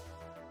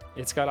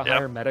 It's got a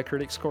higher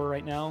Metacritic score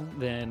right now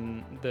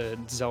than the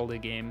Zelda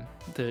game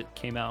that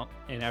came out,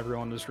 and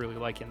everyone was really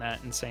liking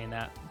that and saying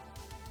that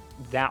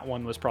that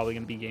one was probably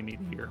going to be game of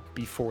the year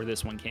before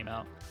this one came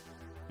out.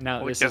 Now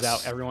that this is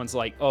out, everyone's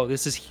like, oh,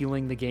 this is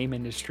healing the game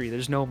industry.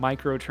 There's no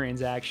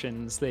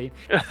microtransactions. They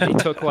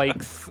took like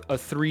a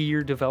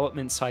 3-year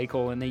development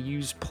cycle, and they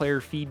used player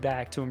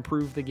feedback to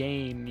improve the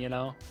game,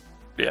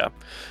 Yeah.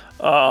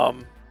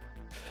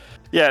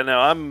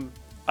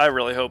 I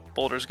really hope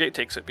Baldur's Gate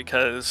takes it,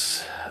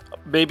 because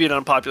maybe an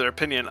unpopular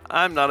opinion,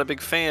 I was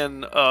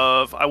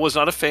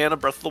not a fan of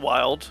Breath of the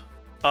Wild.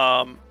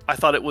 I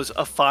thought it was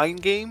a fine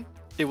game.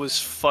 It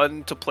was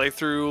fun to play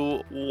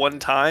through one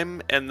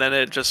time, and then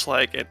it just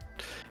like it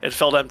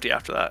felt empty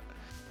after that.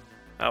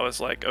 I was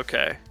like,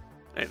 okay.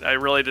 And I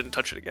really didn't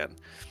touch it again.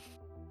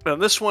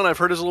 And this one I've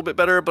heard is a little bit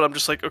better, but I'm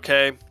just like,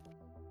 okay.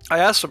 I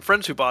asked some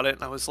friends who bought it,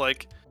 and I was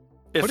like,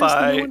 what is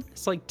the new one?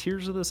 It's like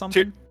Tears of the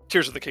something?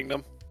 Tears of the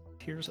Kingdom.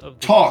 Tears of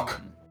the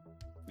Kingdom.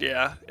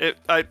 Yeah.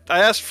 I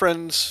asked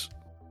friends,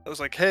 I was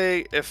like,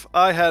 hey, if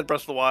I had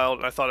Breath of the Wild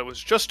and I thought it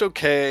was just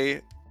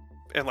okay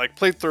and like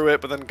played through it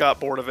but then got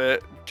bored of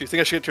it, do you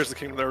think I should get Tears of the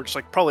Kingdom? They were just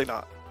like, probably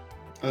not.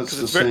 That's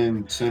the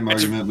same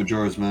argument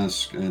Majora's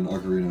Mask and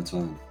Ocarina of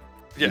Time.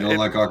 Yeah, you don't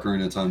like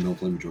Ocarina of Time, don't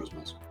play Majora's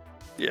Mask.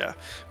 Yeah.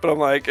 But I'm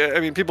like, I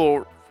mean,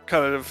 people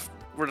kind of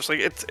were just like,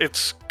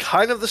 it's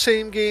kind of the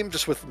same game,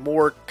 just with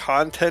more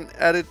content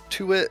added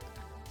to it.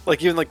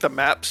 Like, even like the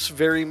map's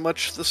very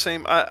much the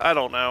same. I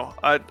don't know.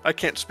 I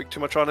can't speak too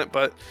much on it,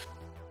 but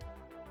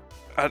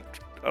I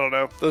don't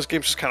know. Those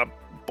games just kind of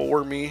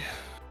bore me.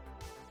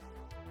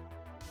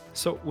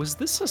 So, was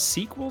this a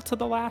sequel to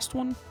the last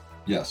one?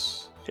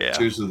 Yes. Yeah.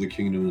 Tears of the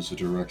Kingdom is a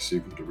direct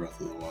sequel to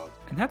Breath of the Wild.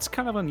 And that's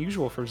kind of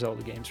unusual for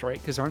Zelda games,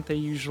 right? Because aren't they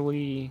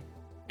usually...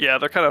 Yeah,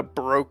 they're kind of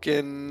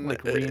broken.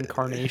 Like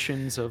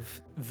reincarnations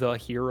of the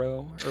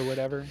hero or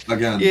whatever.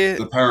 Again,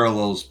 the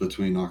parallels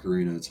between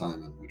Ocarina of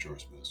Time and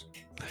Majora's Mask.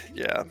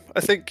 Yeah,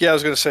 I think I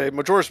was gonna say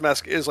Majora's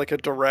Mask is like a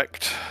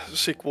direct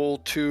sequel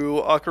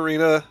to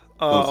Ocarina.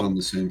 Both on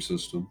the same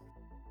system.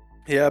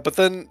 Yeah, but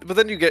then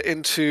you get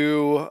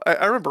into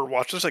I remember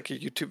watching there's like a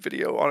YouTube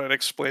video on it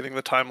explaining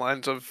the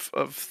timelines of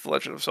The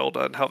Legend of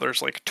Zelda and how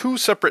there's like two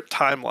separate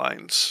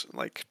timelines,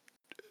 like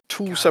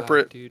two God,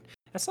 separate. dude.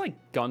 That's like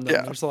Gundam.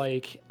 Yeah. There's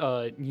like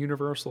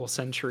Universal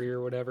Century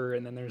or whatever,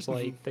 and then there's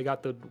like they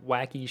got the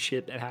wacky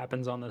shit that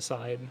happens on the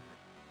side,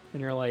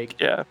 and you're like,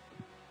 Yeah,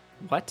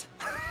 what?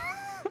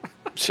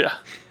 yeah.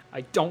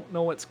 I don't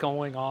know what's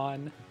going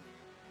on.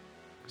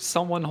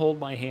 Someone hold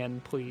my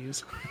hand,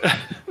 please.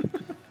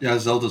 Yeah,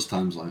 Zelda's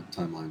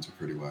timelines are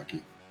pretty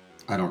wacky.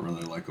 I don't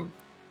really like them.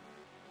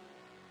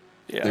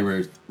 Yeah. They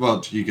were,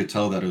 well, you could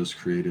tell that it was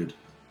created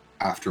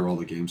after all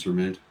the games were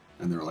made.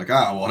 And they were like,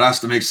 well, it has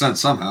to make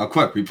sense somehow.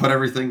 Quick, we put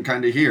everything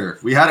kind of here.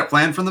 We had it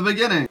planned from the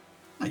beginning.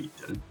 No, you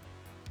didn't.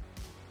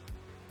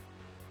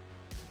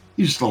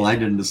 You just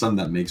aligned it into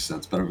something that makes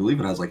sense. But I believe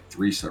it has like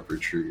 3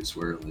 separate trees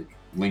where like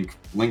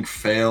Link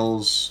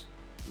fails,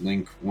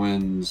 Link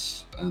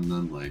wins, and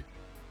then like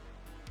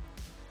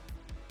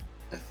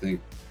I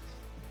think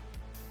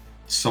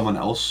someone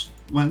else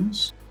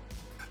wins.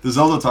 The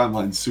Zelda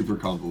timeline's super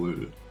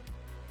convoluted.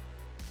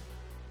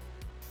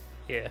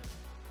 Yeah.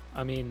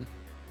 I mean,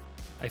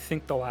 I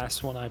think the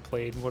last one I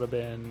played would have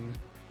been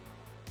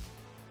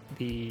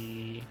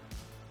the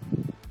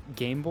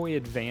Game Boy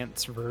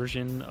Advance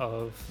version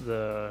of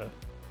the...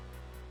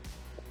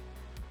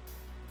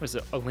 Was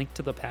it A Link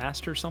to the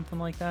Past or something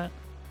like that?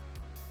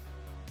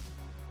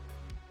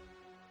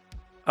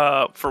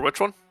 For which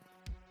one?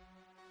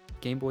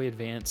 Game Boy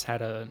Advance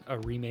had a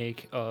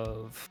remake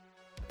of...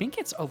 I think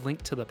it's A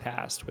Link to the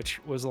Past, which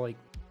was like...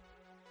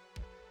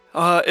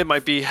 It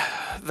might be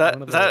that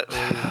one of the that.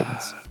 early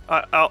ones.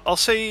 I'll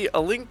say A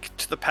Link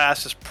to the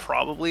Past is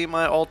probably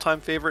my all-time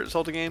favorite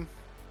Zelda game.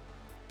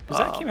 Because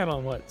that came out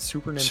on what,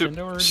 Super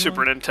Nintendo originally?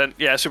 Super Nintendo.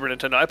 Yeah, Super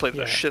Nintendo. I played the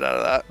Yeah. shit out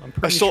of that. I'm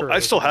pretty sure I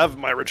it still was have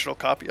my original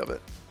copy of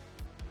it.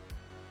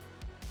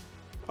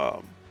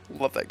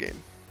 Love that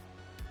game.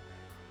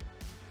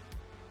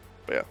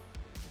 But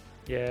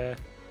yeah. Yeah.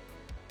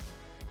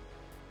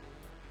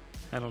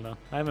 I don't know.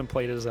 I haven't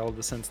played a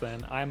Zelda since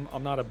then. I'm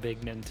not a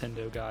big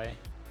Nintendo guy.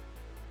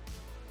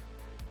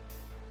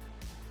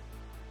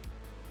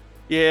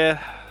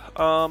 Yeah. I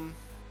don't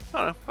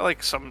know. I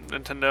like some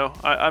Nintendo.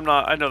 I'm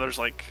not. I know there's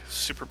like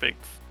super big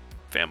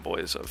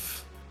fanboys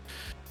of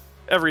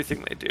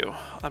everything they do.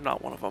 I'm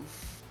not one of them.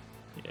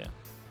 Yeah.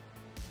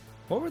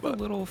 What were the But-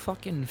 little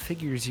fucking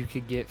figures you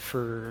could get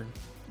for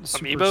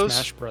Super Amiibos?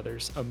 Smash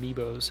Brothers?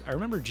 Amiibos. I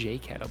remember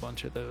Jake had a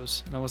bunch of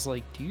those, and I was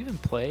like, "Do you even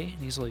play?"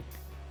 And he's like,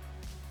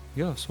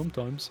 "Yeah,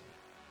 sometimes."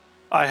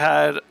 I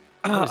had.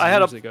 That was I had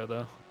years a. ago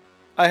though.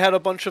 I had a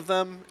bunch of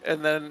them,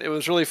 and then it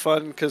was really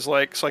fun because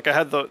like I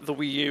had the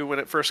Wii U when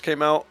it first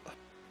came out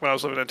when I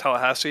was living in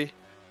Tallahassee,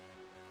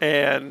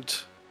 and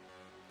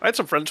I had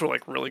some friends who were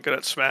like really good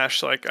at Smash.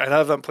 So, like I'd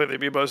have them play the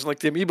amiibos, and like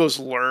the amiibos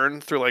learn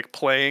through like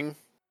playing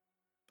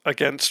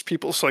against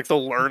people. So like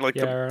they'll learn like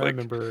Yeah, the I like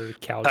remember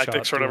Cow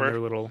tactics Shop or doing whatever.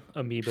 their little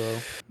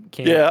amiibo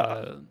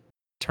Yeah.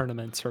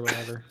 tournaments or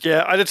whatever.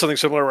 Yeah, I did something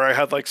similar where I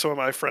had like some of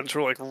my friends who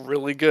were like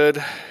really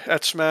good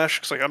at Smash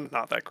because like I'm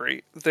not that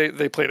great.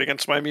 They played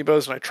against my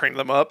amiibos and I trained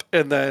them up,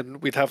 and then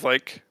we'd have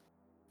like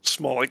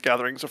small like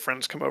gatherings of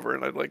friends come over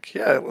and I'd like,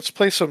 yeah, let's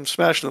play some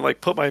Smash, and then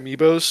like put my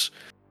amiibos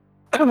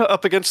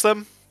up against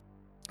them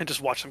and just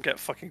watch them get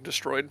fucking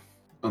destroyed.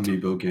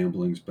 Amiibo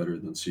gambling's better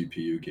than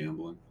CPU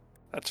gambling.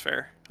 That's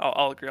fair.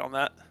 I'll agree on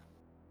that.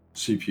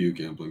 CPU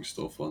gambling's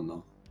still fun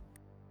though.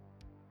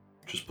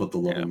 Just put the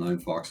level Yeah. 9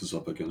 foxes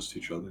up against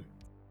each other.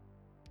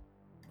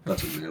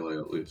 That's a melee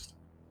at least.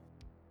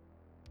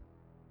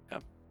 Yeah.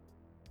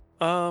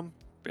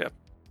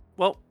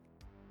 Well.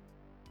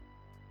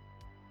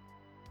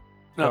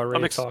 Y'all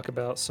ready I'm to talk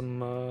about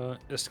some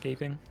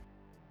escaping?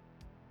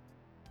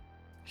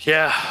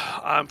 Yeah,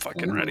 I'm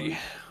fucking Oh, ready. boy.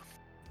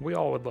 We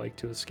all would like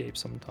to escape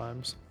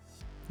sometimes,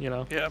 you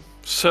know. Yeah.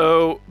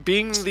 So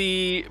being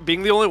the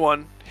only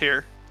one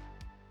here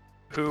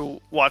who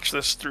watched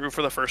this through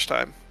for the first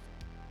time,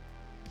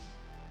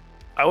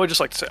 I would just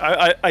like to say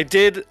I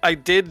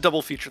did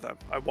double feature them.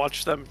 I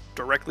watched them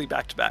directly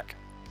back to back.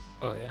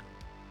 Oh yeah.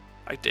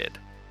 I did.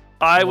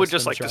 I That would must've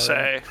just been like to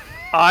jarring. say,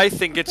 I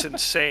think it's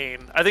insane.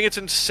 I think it's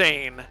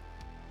insane,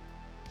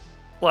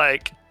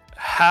 like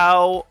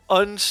how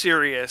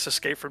unserious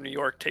Escape from New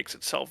York takes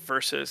itself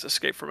versus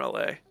Escape from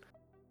LA.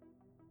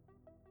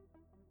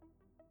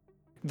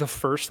 The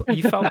first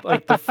you felt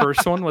like the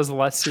first one was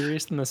less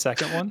serious than the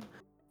second one?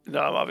 No,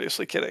 I'm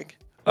obviously kidding.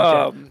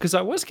 Because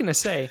I was gonna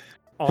say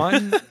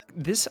on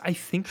this, I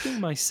think being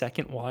my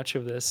second watch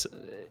of this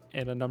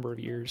in a number of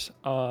years,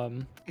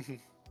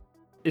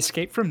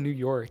 Escape from New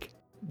York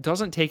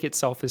doesn't take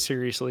itself as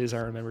seriously as I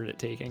remembered it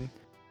taking.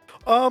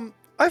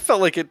 I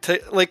felt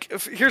like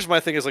here's my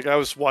thing is like I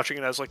was watching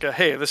it as like a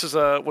hey, this is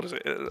a what is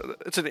it?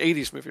 It's an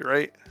 80s movie,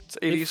 right? It's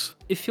 80s.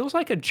 It feels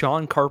like a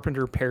John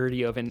Carpenter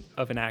parody of an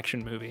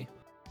action movie.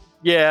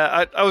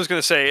 Yeah, I was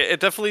gonna say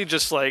it definitely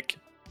just like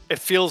it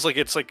feels like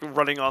it's like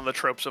running on the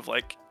tropes of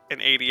like an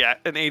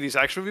 80s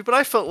action movie, but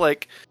I felt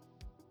like,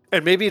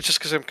 and maybe it's just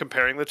because I'm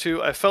comparing the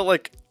two, I felt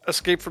like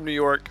Escape from New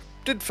York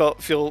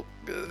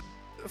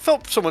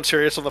felt somewhat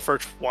serious on the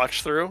first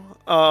watch through.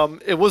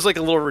 It was like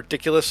a little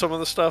ridiculous, some of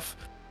the stuff,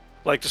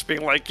 like just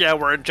being like, yeah,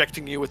 we're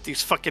injecting you with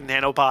these fucking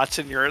nanobots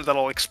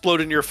that'll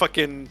explode in your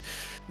fucking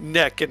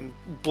neck and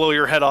blow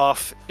your head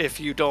off if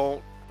you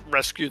don't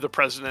rescue the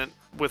president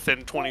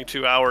within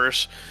 22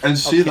 hours. And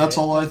see, that's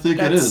all I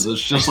think it is. It's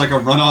just like a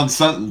run-on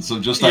sentence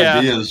of just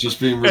ideas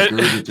just being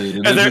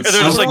regurgitated. And it's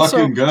so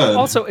fucking good.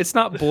 Also, it's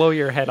not blow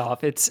your head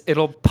off.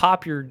 It'll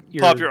pop your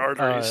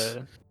arteries.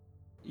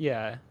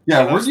 Yeah.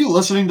 Yeah, weren't you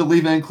listening to Lee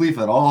Van Cleef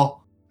at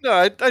all? No,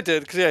 I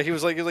did, because he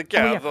was like,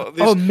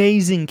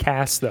 amazing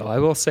cast though. I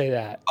will say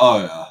that.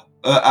 Oh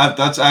yeah,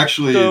 that's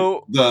actually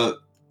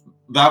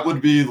that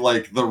would be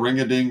like the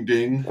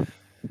ring-a-ding-ding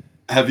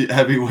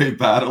heavyweight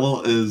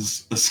battle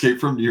is Escape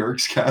from New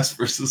York's cast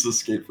versus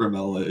Escape from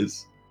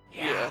LA's.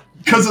 Yeah,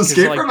 because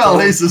Escape from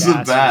LA's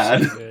isn't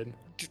bad. So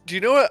do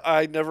you know what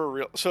I never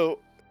realized? So,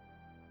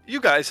 you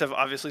guys have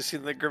obviously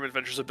seen the Grim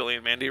Adventures of Billy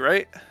and Mandy,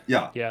 right?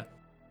 Yeah.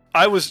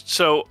 I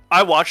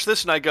watched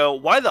this and I go,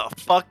 why the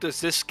fuck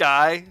does this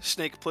guy,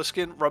 Snake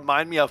Plissken,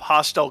 remind me of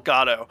Hoss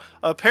Delgado?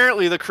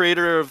 Apparently, the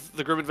creator of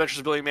the Grim Adventures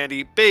of Billy and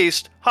Mandy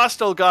based Hoss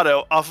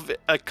Delgado off of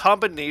a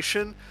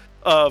combination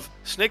of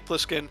Snake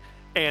Plissken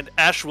and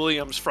Ash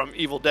Williams from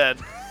Evil Dead.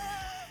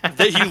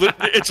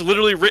 It's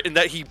literally written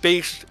that he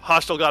based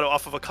Hoss Delgado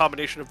off of a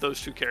combination of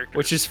those two characters.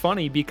 Which is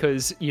funny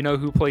because you know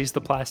who plays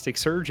the plastic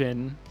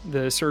surgeon,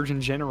 the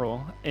Surgeon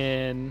General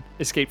in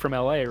Escape from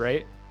LA,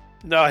 right?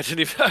 No, I didn't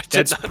even.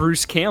 That's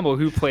Bruce Campbell,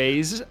 who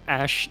plays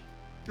Ash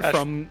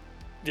from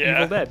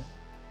Evil Dead.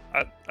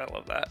 I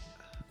love that.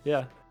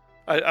 Yeah.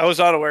 I was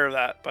not aware of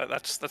that, but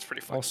that's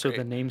pretty funny. Also,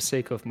 the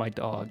namesake of my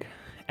dog,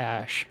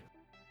 Ash.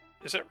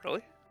 Is it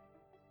really?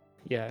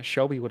 Yeah,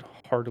 Shelby would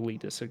heartily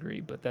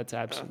disagree, but that's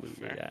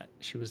absolutely that.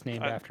 She was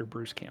named after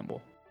Bruce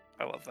Campbell.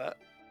 I love that.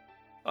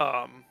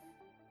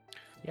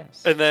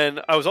 Yes. And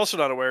then I was also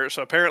not aware.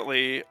 So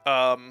apparently,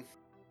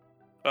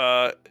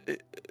 Hideo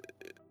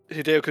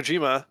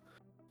Kojima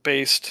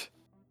based.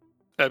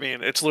 I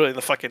mean, it's literally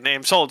the fucking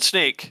name, Solid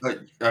Snake.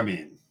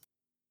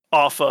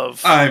 Off of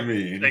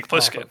Snake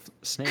Plissken.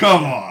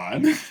 Come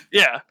on.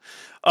 Yeah.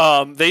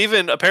 They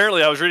even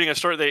apparently I was reading a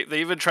story. They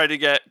even tried to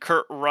get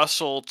Kurt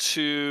Russell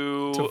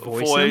to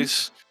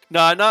voice.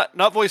 No,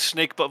 not voice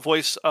Snake, but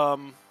voice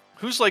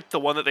who's like the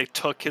one that they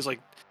took his like.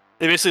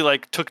 They basically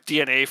like took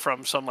DNA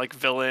from some like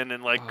villain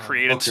and like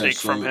created Snake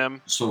from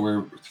him.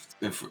 So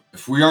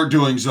if we aren't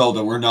doing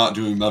Zelda, we're not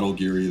doing Metal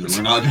Gear either.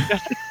 We're not.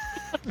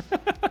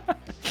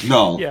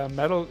 No. Yeah,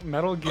 Metal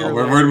Gear. Oh,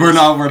 we're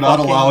not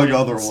allowing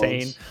other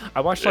ones. I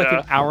watched like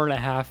an hour and a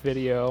half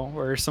video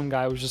where some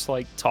guy was just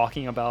like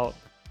talking about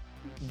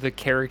the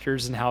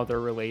characters and how they're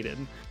related,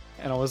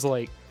 and I was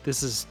like,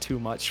 this is too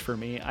much for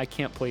me. I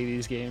can't play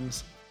these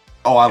games.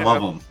 Oh, I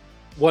love them.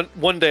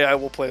 One day I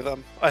will play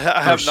them. I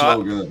have not.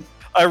 So good.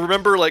 I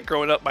remember like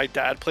growing up, my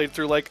dad played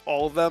through like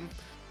all of them.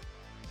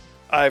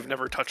 I've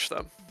never touched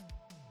them.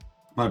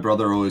 My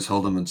brother always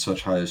held them in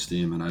such high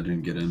esteem, and I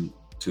didn't get into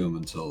them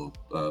until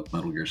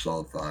Metal Gear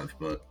Solid 5.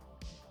 But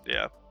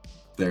yeah,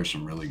 there's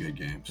some really good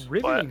games.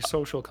 Riveting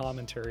social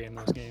commentary in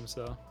those games,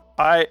 though.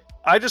 I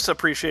just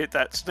appreciate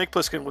that Snake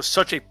Plissken was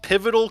such a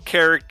pivotal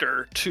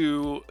character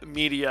to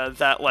media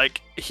that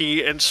like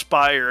he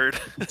inspired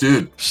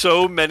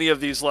so many of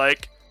these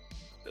like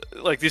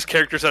these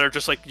characters that are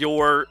just like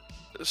your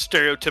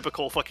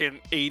stereotypical fucking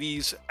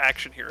 80s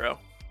action hero.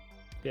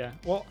 Yeah.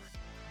 Well,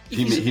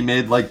 he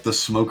made like the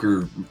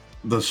smoker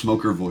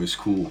voice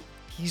cool.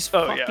 He's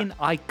fucking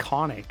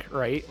iconic,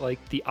 right?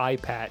 Like the eye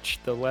patch,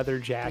 the leather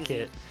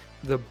jacket,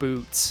 the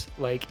boots,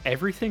 like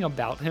everything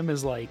about him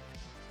is like,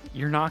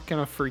 you're not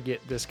gonna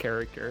forget this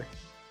character.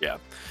 Yeah.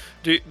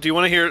 Do you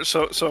want to hear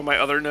some of my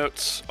other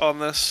notes on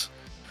this?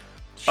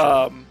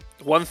 Sure.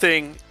 One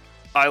thing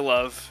I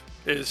love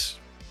is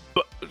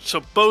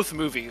both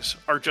movies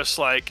are just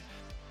like,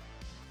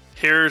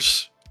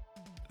 here's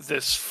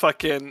not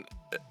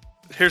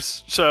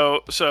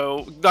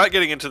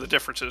getting into the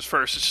differences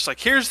first. It's just like,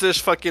 here's this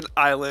fucking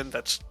island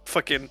that's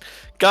fucking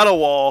got a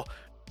wall.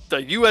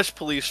 The U.S.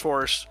 police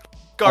force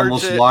guards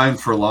almost it. Line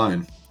for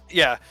line.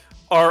 Yeah.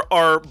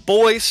 Our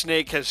boy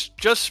Snake has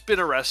just been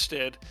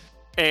arrested,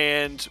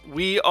 and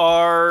we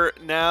are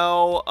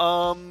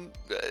now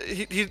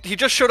he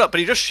just showed up, but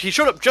he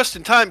showed up just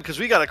in time because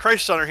we got a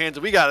crisis on our hands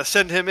and we got to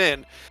send him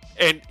in,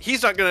 and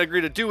he's not going to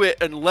agree to do it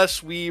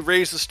unless we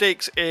raise the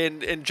stakes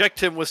and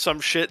inject him with some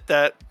shit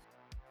that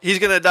he's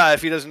going to die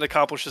if he doesn't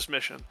accomplish this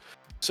mission.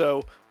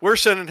 So we're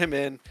sending him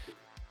in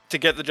to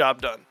get the job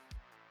done.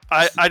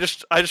 I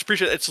just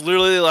appreciate it. It's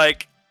literally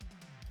like,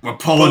 we're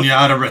pulling you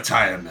out of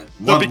retirement.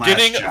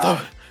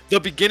 The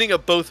beginning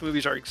of both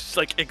movies are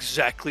like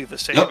exactly the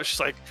same. Yep. It's just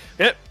like,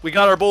 we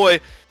got our boy.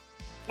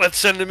 Let's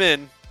send him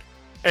in,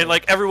 and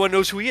like everyone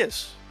knows who he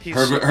is.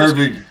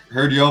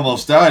 Heard you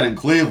almost died in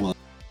Cleveland.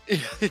 Yeah.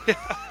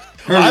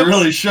 Heard it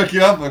really shook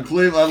you up in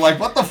Cleveland. Like,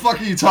 what the fuck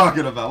are you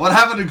talking about? What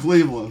happened in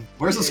Cleveland?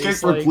 Where's Escape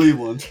from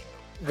Cleveland?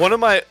 one of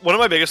my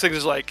biggest things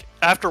is like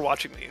after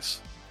watching these,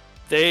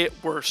 they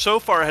were so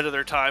far ahead of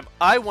their time.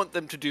 I want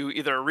them to do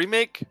either a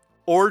remake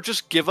or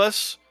just give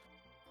us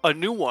a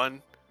new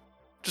one.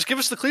 Just give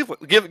us the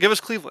Cleveland. Give us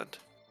Cleveland.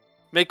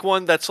 Make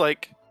one that's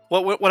like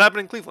what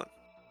happened in Cleveland.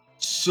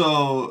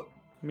 So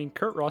I mean,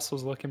 Kurt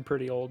Russell's looking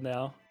pretty old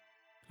now.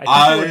 I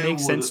think it would make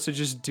sense to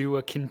just do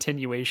a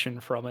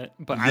continuation from it,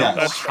 but I don't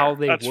know Yes. how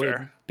they That's would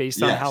fair.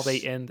 based on how Yes. they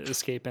end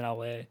Escape in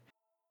LA.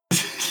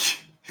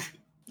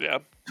 Yeah.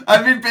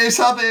 I mean, based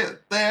how they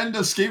end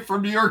Escape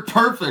from New York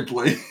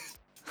perfectly.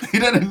 He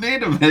didn't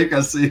need to make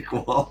a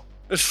sequel.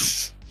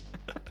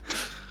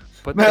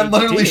 But Man they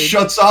literally did.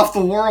 shuts off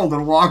the world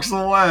and walks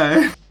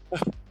away.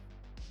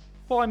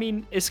 Well, I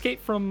mean,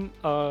 Escape from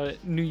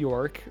New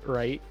York,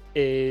 right,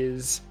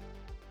 is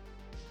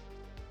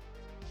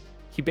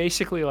he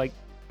basically like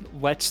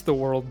lets the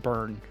world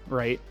burn,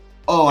 right?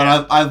 Oh, and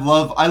I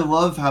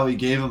love how he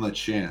gave him a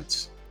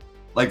chance.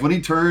 Like when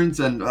he turns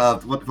and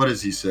what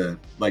does he say?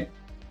 Like,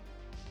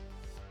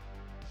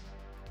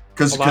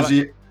 because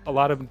A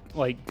lot of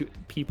like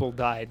people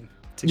died.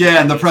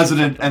 yeah, and the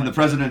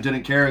president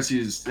didn't care as he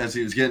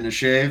was getting a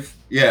shave.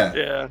 Yeah,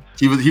 Yeah.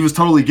 he was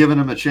totally giving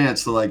him a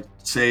chance to like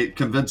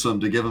convince him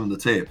to give him the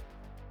tape,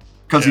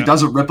 because he Yeah.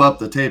 doesn't rip up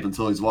the tape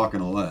until he's walking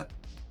away.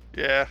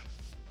 Yeah.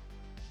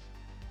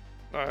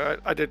 All right,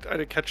 I did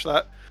catch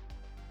that.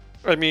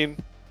 I mean,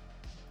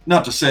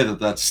 Not to say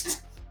that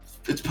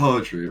it's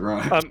poetry,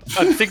 right?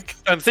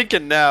 I'm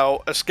thinking now.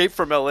 Escape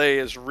from LA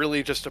is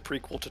really just a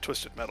prequel to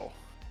Twisted Metal.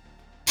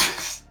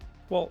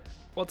 Well,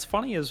 what's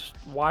funny is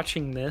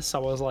watching this, I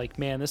was like,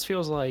 man, this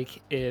feels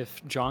like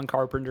if John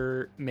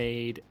Carpenter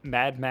made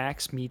Mad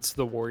Max meets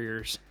The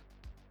Warriors.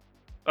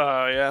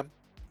 Yeah.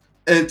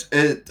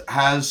 It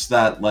has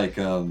that like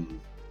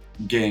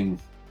gang,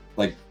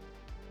 like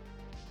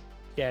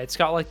Yeah, it's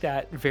got like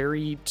that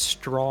very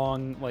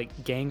strong like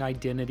gang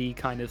identity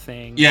kind of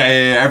thing. yeah.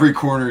 Every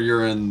corner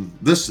you're in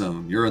this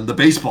zone, you're in the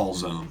baseball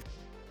zone.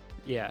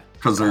 Yeah.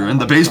 Because they're Oh in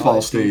the my baseball God,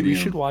 dude, stadium. we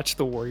should watch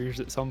The Warriors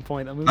at some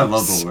point. That movie I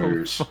love is The so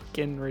Warriors.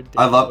 fucking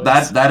ridiculous. I love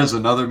that. That is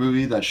another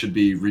movie that should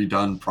be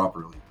redone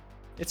properly.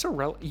 It's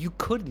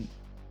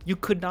you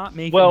could not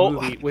make Well- a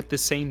movie with the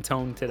same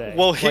tone today.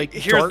 Well, like,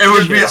 here's- dark It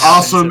would shit be happens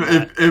awesome in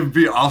that. if it'd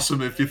be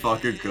awesome if you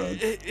fucking could.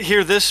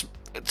 Hear this,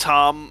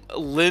 Tom.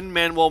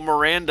 Lin-Manuel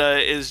Miranda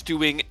is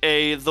doing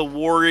The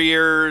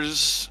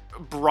Warriors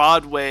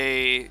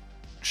Broadway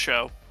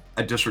show.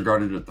 I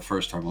disregarded it the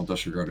first time. I'll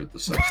disregard it the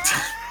second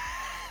time.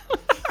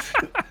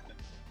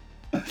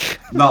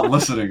 Not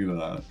listening to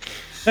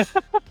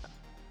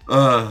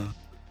that.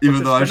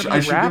 Even though I It's should gonna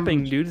be give rapping,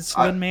 him- dude. It's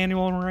I-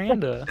 Lin-Manuel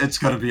Miranda. It's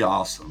gonna be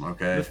awesome.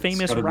 Okay, The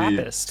famous it's gonna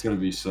rapist. It's gonna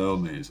be so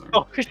amazing.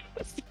 Oh,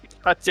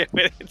 God damn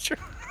it!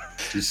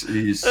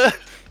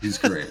 He's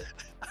great.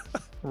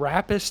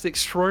 Rapist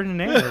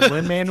extraordinaire,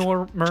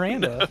 Lin-Manuel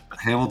Miranda.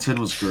 Hamilton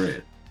was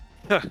great.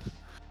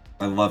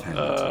 I love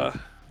Hamilton.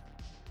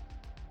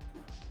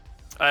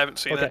 I haven't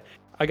seen Okay, it.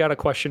 I got a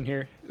question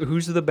here.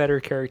 Who's the better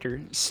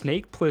character?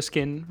 Snake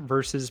Plissken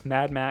versus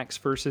Mad Max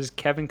versus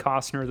Kevin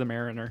Costner, the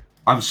Mariner?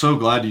 I'm so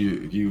glad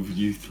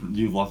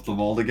you left them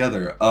all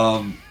together.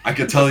 I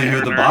could tell you who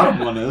the bottom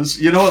one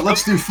is. You know what?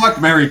 Let's do fuck,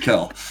 marry,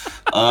 kill.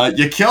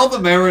 You kill the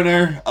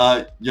Mariner.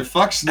 You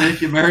fuck Snake.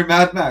 You marry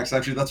Mad Max.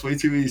 Actually, that's way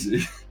too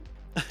easy.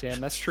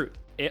 Damn, that's true.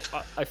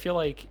 I feel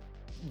like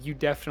you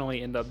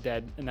definitely end up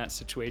dead in that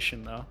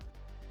situation, though.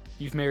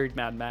 You've married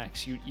Mad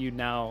Max. You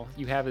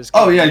have his.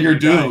 Oh yeah, kid, you're you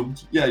die.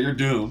 doomed. Yeah, you're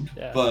doomed.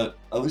 Yeah. But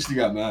at least you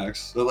got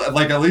Max.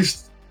 Like at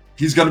least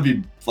he's gonna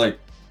be like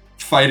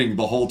fighting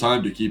the whole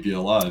time to keep you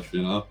alive.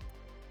 You know.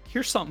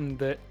 Here's something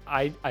that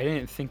I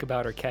didn't think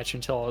about or catch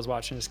until I was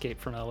watching Escape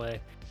from LA.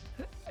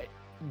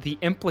 The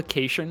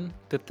implication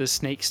that the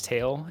snake's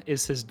tail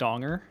is his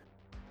donger.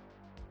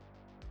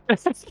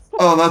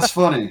 Oh, that's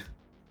funny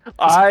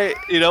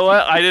You know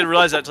what? I didn't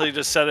realize that until you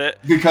just said it.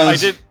 because I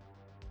did.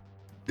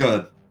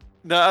 Good.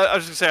 No, I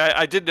was gonna say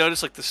I did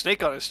notice like the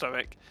snake on his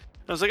stomach.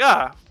 I was like,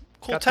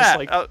 cool Got tat.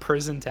 this like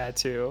prison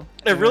tattoo.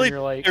 It and then really, you're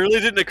like, it really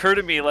didn't occur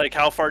to me like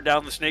how far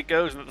down the snake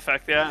goes, and the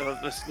fact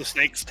that the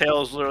snake's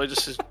tail is literally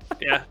just his.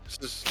 Yeah,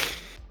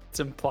 it's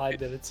implied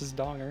that it's his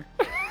donger.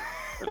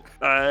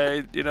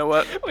 you know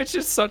what? Which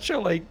is such a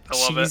like I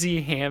love it.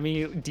 cheesy,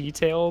 hammy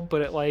detail,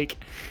 but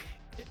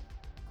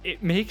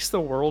it makes the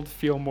world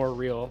feel more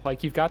real.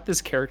 Like you've got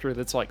this character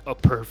that's like a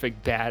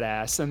perfect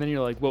badass, and then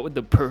you're like, what would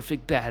the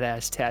perfect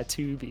badass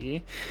tattoo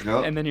be?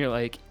 Yep. And then you're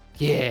like,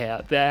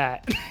 yeah,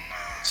 that.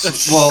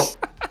 Well,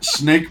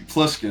 Snake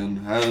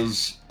Plissken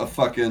has a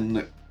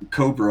fucking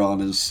cobra on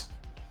his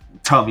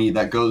tummy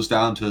that goes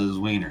down to his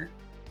wiener,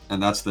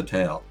 and that's the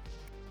tail.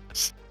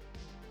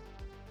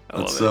 I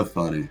love That's it. so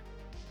funny.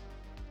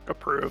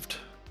 Approved.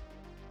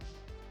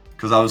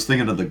 Because I was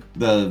thinking of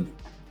the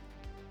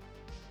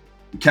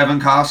Kevin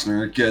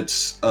Costner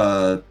gets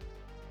a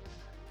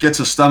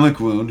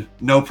stomach wound,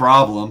 no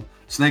problem.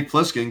 Snake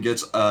Plissken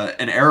gets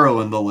an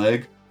arrow in the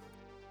leg.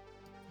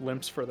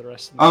 Limps for the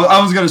rest of the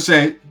I was gonna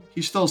say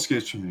he still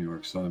escapes from New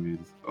York, so I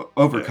mean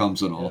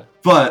overcomes it all. Yeah.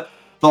 But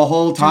the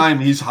whole time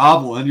he's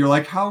hobbling. You're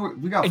like, how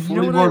we got And 40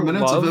 you know what more I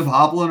minutes of love? him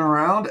hobbling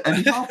around, and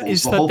he hobbles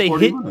Is the that whole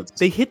 40 minutes.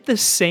 they hit the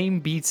same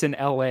beats in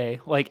LA.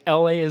 Like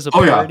LA is a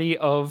Oh, yeah. parody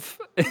of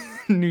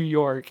New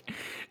York.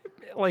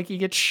 Like he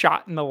gets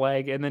shot in the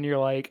leg, and then you're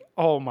like,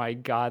 oh my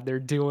god, they're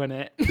doing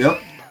it.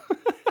 Yep.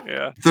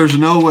 Yeah. There's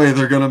no way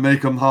they're gonna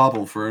make him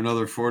hobble for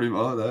another 40.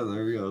 Oh,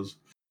 there he goes.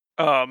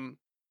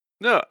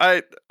 No,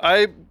 I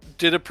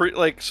did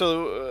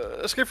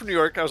Escape from New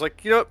York. I was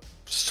like, you know, what?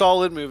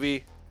 Solid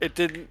movie.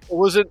 It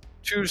wasn't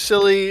too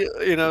silly.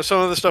 You know,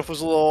 some of the stuff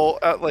was a little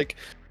like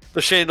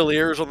the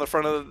chandeliers on the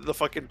front of the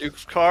fucking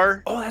Duke's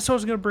car. Oh, that's what I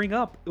was gonna bring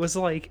up. It was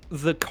like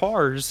the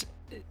cars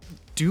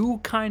do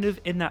kind of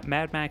in that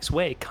Mad Max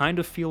way, kind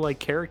of feel like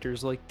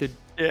characters, like the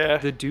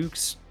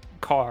Duke's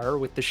car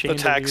with the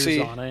chandeliers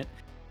taxi on it,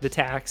 the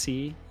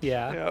taxi,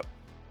 yeah. Yeah.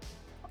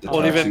 The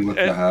Well, taxi even with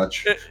the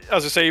hatch. I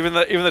was gonna say even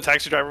the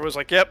taxi driver was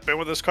like, "Yep, been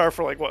with this car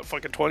for like what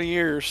fucking 20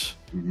 years."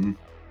 Mm-hmm.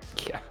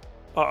 Yeah.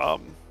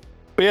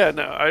 But yeah,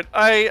 no,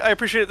 I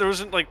appreciate it. There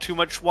wasn't like too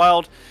much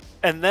wild,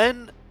 and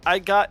then I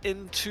got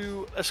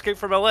into Escape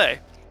from LA,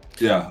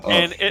 Yeah.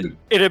 and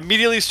it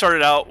immediately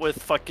started out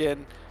with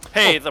fucking,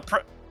 hey,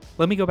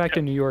 Let me go back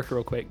to New York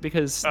real quick,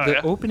 because the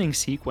yeah. opening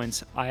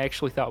sequence I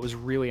actually thought was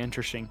really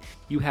interesting.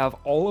 You have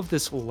all of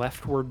this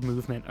leftward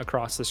movement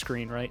across the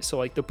screen, right? So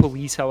like the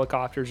police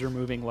helicopters are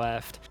moving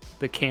left,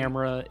 the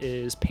camera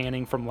is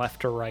panning from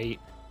left to right.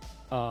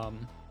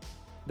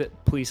 The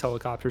police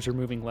helicopters are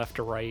moving left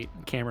to right,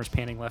 camera's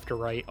panning left to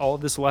right, all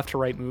of this left to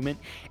right movement.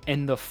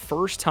 And the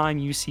first time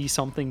you see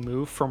something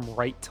move from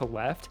right to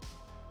left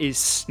is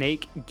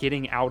Snake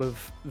getting out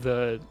of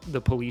the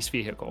police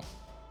vehicle.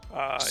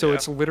 So yeah.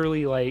 it's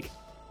literally like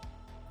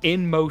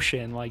in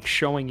motion, like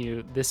showing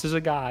you this is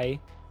a guy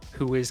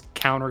who is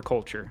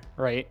counterculture,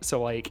 right?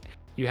 So like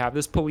you have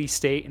this police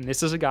state, and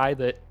this is a guy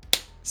that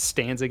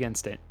stands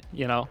against it,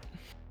 you know?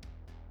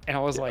 And I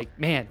was like,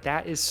 man,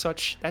 that's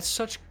such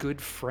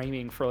good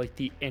framing for like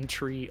the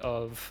entry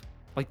of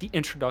like the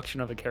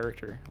introduction of a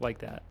character like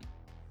that.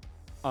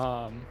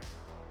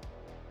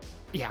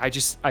 Yeah,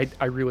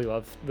 I really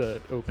love the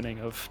opening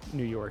of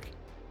New York.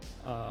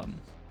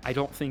 I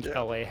don't think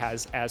LA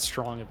has as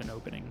strong of an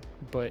opening,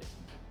 but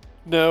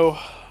no,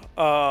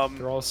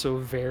 they're also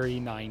very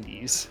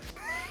 90s.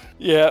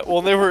 Yeah,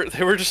 well, they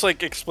were just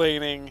like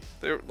explaining.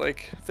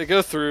 They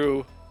go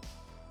through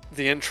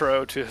the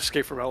intro to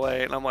Escape from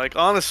LA, and I'm like,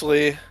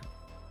 honestly,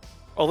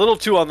 a little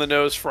too on the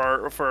nose for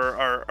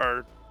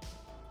our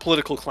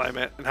political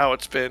climate and how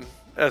it's been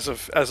as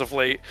of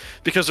late.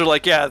 Because they're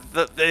like, yeah,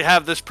 they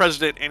have this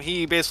president, and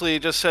he basically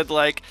just said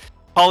like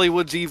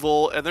Hollywood's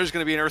evil, and there's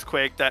going to be an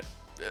earthquake that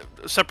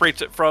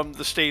separates it from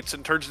the states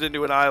and turns it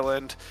into an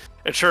island.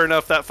 And sure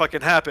enough, that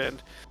fucking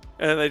happened.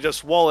 And they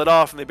just wall it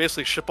off, and they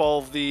basically ship all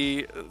of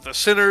the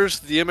sinners,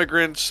 the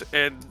immigrants,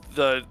 and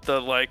the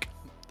like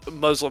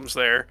Muslims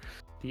there.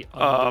 The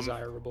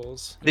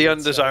undesirables. The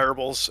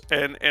undesirables.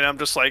 And I'm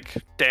just like,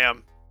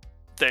 damn,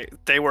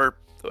 they were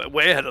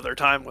way ahead of their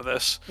time with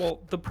this. Well,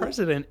 the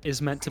president is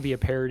meant to be a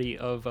parody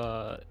of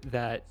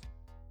that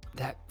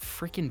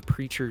freaking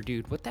preacher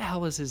dude. What the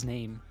hell is his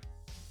name?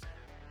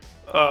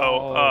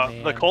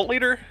 The cult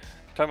leader?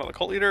 Talking about the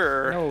cult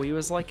leader? Or? No, he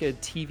was like a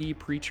TV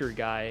preacher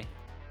guy.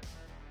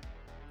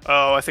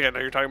 Oh, I think I know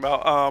what you're talking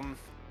about.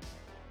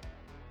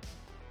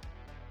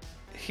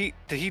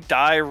 Did he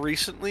die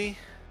recently?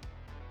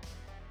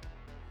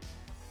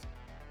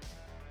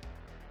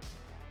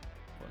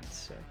 One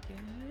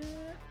second.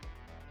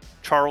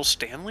 Charles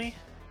Stanley?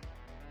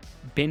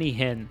 Benny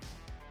Hinn.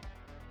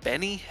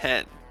 Benny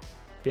Hinn.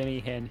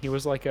 Benny Hinn. He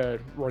was like a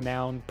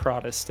renowned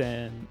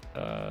Protestant.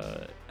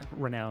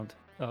 Renowned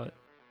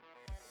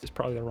is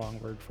probably the wrong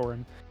word for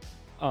him.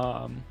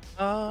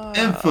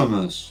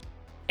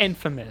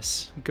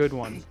 Infamous. Good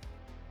one.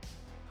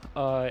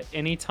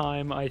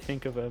 Anytime I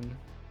think of him,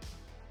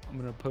 I'm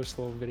gonna post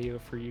a little video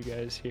for you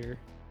guys here.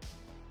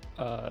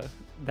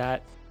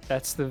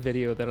 That's the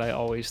video that I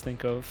always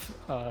think of.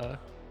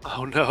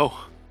 Oh no.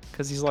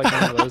 Because he's like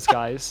one of those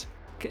guys.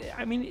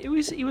 I mean, he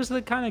was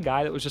the kind of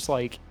guy that was just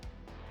like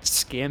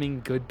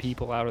scamming good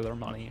people out of their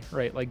money,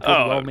 right? Like good,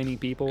 well-meaning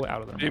people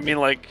out of their money. You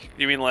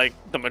mean like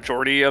the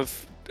majority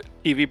of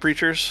TV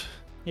preachers?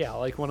 Yeah,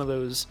 like one of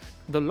those.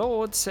 The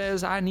Lord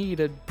says I need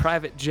a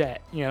private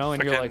jet, you know,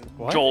 and Fucking you're like,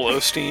 what? Joel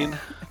Osteen.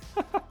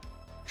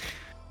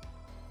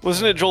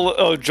 Wasn't it Joel?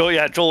 Oh, Joel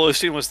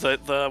Osteen was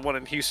the one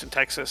in Houston,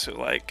 Texas, who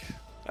like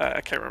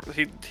I can't remember.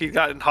 He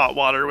got in hot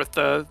water with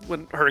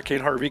when Hurricane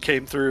Harvey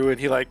came through, and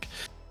he like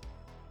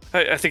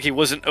I think he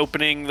wasn't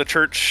opening the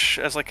church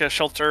as like a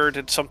shelter.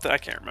 Did something I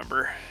can't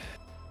remember.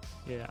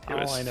 Yeah,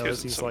 all I know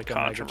is he's like a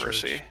mega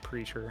church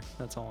preacher.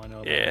 That's all I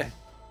know about him.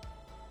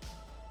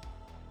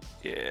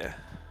 Yeah.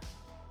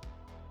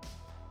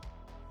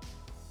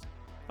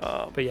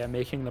 But yeah,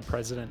 making the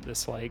president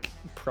this like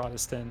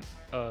Protestant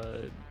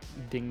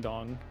ding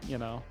dong, you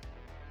know,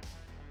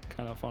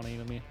 kind of funny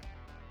to me.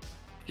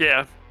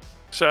 Yeah.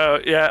 So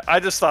yeah,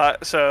 I just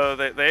thought so.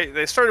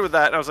 They started with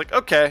that, and I was like,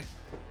 okay,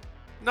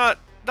 not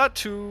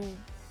too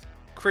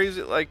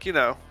crazy, like, you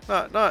know,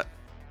 not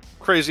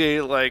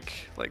crazy, like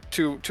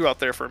too out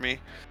there for me.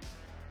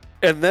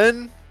 And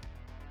then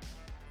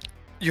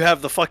you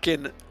have the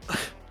fucking.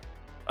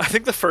 I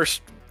think the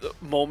first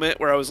moment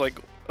where I was like,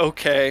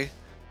 okay,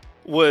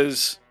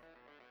 was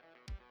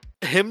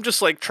him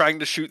just like trying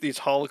to shoot these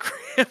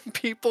hologram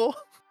people,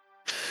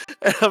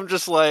 and I'm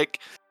just like,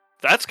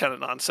 that's kind of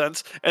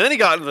nonsense. And then he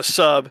got into the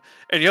sub,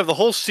 and you have the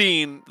whole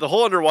scene, the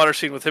whole underwater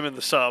scene with him in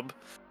the sub,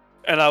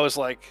 and I was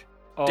like,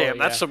 damn,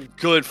 that's some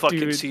good fucking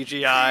Dude.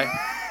 CGI.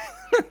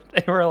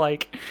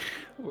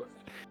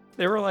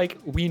 They were like,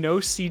 we know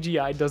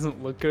CGI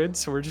doesn't look good,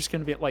 so we're just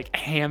gonna be like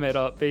ham it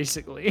up,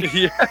 basically.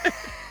 Yeah.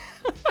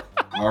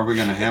 How are we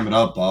gonna ham it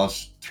up,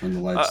 boss? Turn the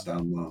lights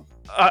down low.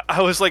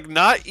 I was like,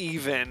 not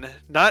even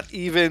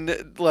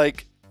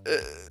like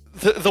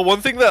the one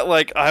thing that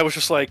like I was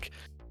just like,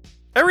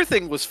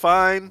 everything was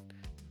fine.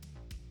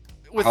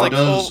 With How like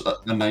does a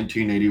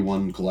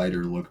 1981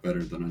 glider look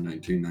better than a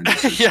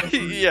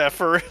 1996? yeah,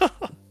 for real.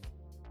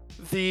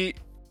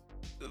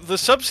 The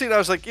sub scene, I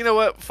was like, you know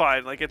what,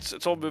 fine. Like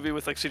it's old movie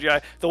with like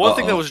CGI. The one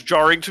thing that was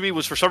jarring to me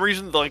was for some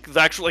reason like the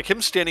actual like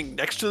him standing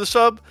next to the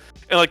sub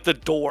and like the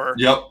door.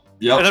 Yep.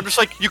 And I'm just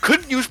like, you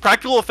couldn't use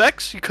practical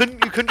effects. You couldn't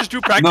just do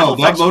practical No,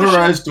 effects.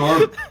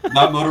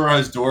 that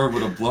motorized door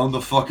would have blown the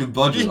fucking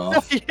budget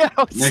off. Yeah,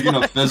 Making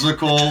like, a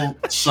physical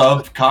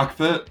sub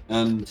cockpit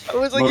and I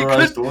was like,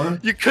 motorized door.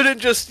 You couldn't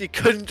just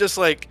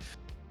like,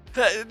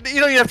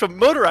 you have to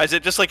motorize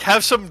it. Just like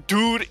have some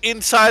dude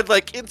inside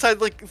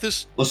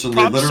this. Listen, they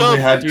prop literally sub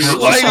had Kurt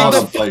sliding Russell the on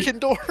a bike. fucking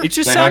door. It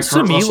just They had sounds to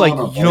Kurt me Russell like on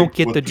a you don't bike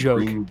get with the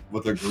joke.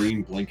 with a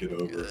green blanket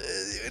over.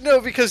 No,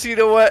 because you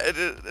know what?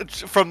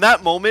 From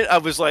that moment, I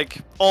was like,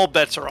 all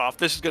bets are off.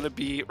 This is going to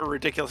be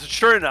ridiculous. And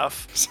sure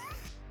enough,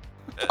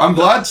 I'm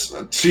glad.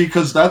 See,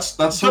 because that's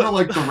sort of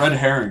like the red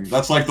herring.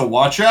 That's like the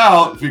watch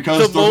out,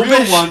 because The the real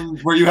moment- one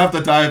where you have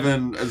to dive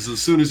in as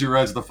soon as you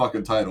realize the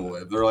fucking tidal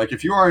wave. They're like,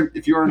 if you aren't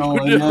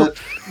all in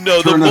yet,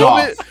 no, turn it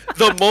off.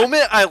 the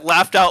moment I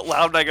laughed out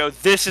loud and I go,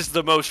 this is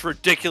the most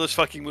ridiculous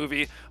fucking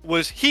movie,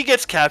 was he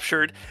gets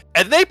captured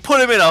and they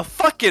put him in a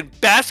fucking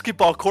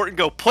basketball court and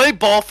go, play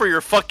ball for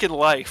your fucking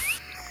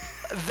life.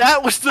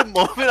 That was the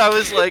moment I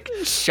was like,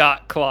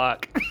 Shot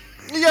clock.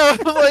 yeah,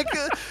 I'm like,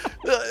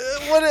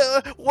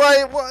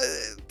 why?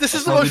 This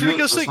is the most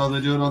ridiculous That's thing. how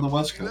they do it on the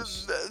West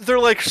Coast. They're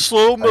like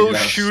slow-mo I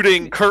guess.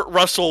 shooting Kurt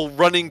Russell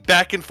running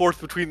back and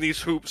forth between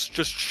these hoops,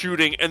 just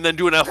shooting, and then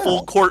doing a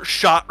full court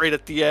shot right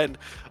at the end.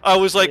 I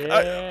was like,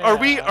 are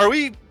we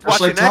watching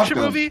like an Top action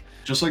Gun. movie?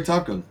 Just like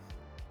Top Gun.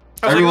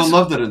 I was Everyone like,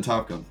 loved it in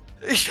Top Gun.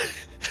 I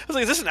was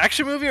like, is this an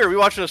action movie or are we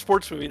watching a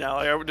sports movie now?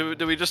 Like,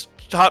 do we just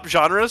hop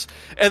genres?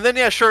 And then,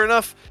 yeah, sure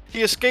enough,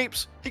 he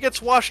escapes. He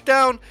gets washed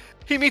down.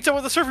 He meets up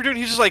with the surfer dude. And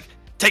he's just like,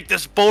 take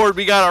this board.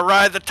 We gotta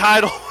ride the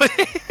tidal wave.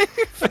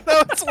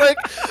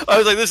 I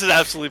was like, this is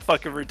absolutely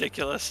fucking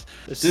ridiculous.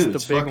 This Dude, is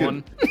it's the big fucking-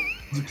 one. I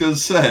was gonna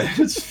say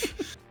it's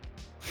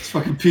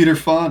fucking Peter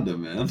Fonda,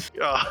 man.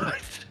 God.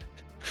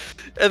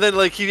 And then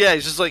like he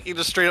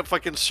just straight up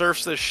fucking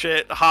surfs this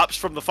shit, hops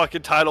from the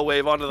fucking tidal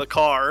wave onto the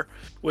car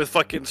with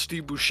fucking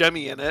Steve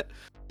Buscemi in it.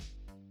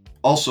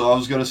 Also, I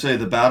was gonna say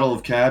the battle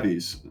of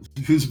cabbies.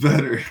 Who's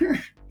better?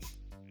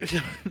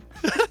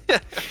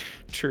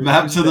 True.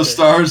 Map who's to the better?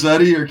 stars,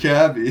 Eddie or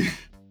Cabby?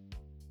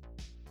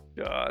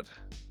 God.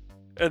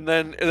 And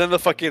then the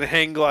fucking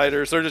hang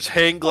gliders. They're just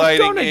hang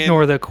gliding Don't in.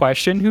 ignore the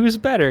question. Who's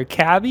better,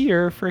 Cabby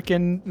or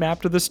freaking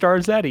Map to the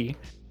Stars Eddie?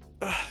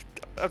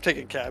 I'm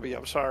taking Cabby.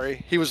 I'm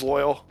sorry. He was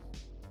loyal.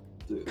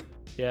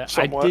 Yeah,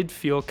 Somewhat. I did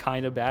feel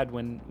kind of bad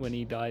when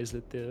he dies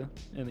in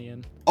the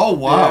end. Oh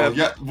wow! Yeah.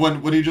 Yeah,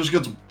 when he just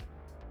gets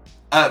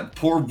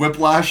poor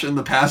Whiplash in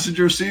the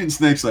passenger seat, and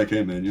Snake's like,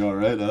 "Hey man, you all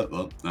right?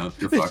 No,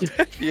 you're fucked."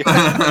 Yeah.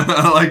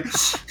 Like,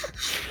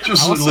 I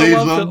just also leaves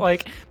love that them.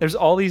 like there's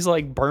all these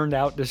like burned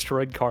out,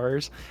 destroyed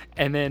cars,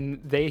 and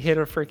then they hit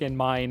a freaking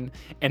mine,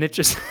 and it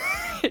just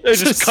It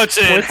just cuts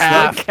it in splits the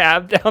half.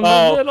 cab down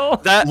Oh, the middle.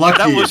 that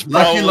Lucky, was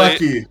lucky,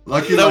 probably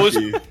lucky.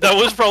 that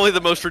was probably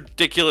the most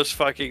ridiculous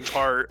fucking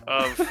part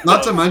of.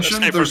 Not to of mention,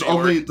 Escape from there's New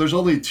York.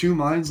 only 2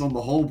 mines on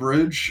the whole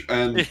bridge,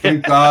 and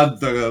thank God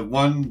the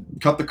one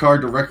cut the car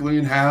directly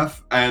in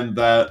half, and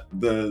that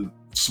the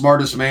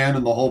smartest man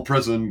in the whole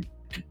prison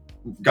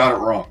got it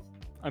wrong.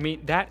 I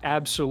mean, that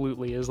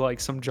absolutely is like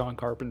some John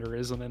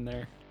Carpenterism in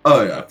there.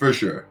 Oh yeah, for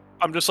sure.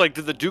 I'm just like,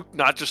 did the Duke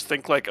not just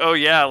think like, oh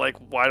yeah, like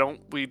why don't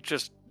we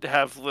just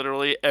have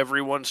literally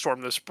everyone storm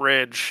this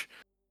bridge?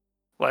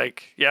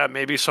 Like, yeah,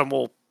 maybe some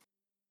will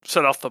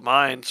set off the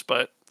mines,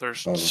 but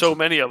there's Oh, so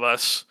many of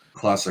us,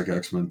 Classic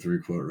X-Men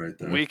 3 quote right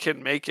there. we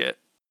can make it.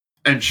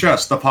 And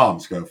chess, the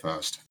palms go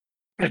fast.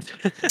 Yes,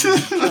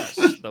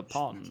 the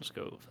pawns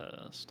go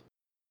fast.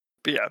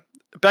 But yeah,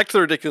 back to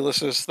the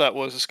ridiculousness that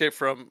was Escape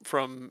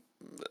from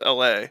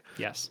LA.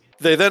 Yes.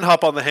 They then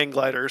hop on the hang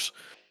gliders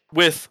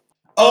with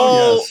Oh,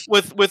 all yes.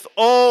 with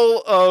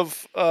all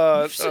of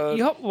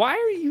Why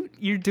are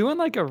you're doing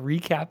like a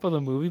recap of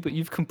the movie, but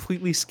you've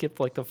completely skipped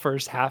like the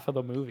first half of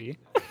the movie?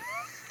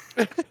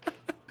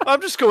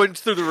 I'm just going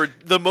through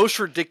the most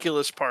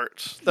ridiculous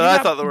parts that You I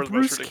have thought that were the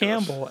most Bruce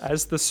ridiculous. Campbell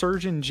as the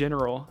Surgeon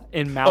General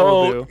in Malibu.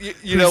 Oh,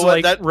 you know who's,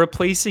 what? like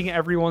replacing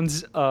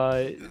everyone's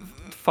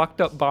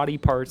fucked up body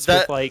parts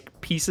with like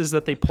pieces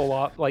that they pull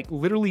off, like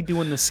literally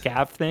doing the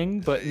scav thing,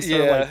 but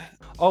instead of like,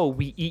 oh,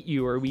 we eat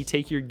you or we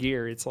take your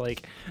gear, it's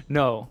like,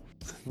 no,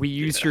 we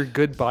use your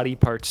good body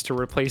parts to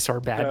replace our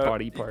bad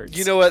body parts.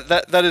 You know what?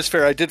 That is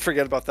fair. I did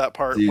forget about that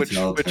part, which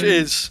Detail-turning.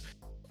 is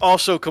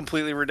also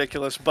completely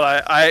ridiculous.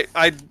 But I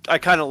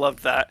kind of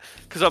loved that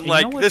because I'm And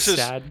like, you know this what's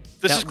is sad?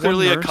 this is That one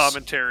clearly a nurse-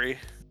 commentary.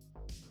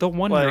 The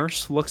one like-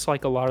 nurse looks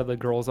like a lot of the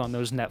girls on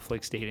those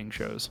Netflix dating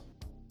shows.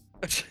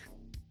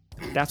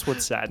 That's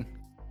what's sad.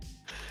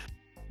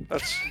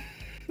 That's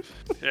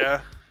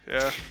yeah.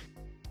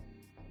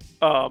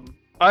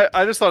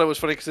 I just thought it was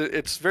funny because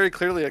it's very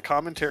clearly a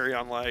commentary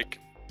on like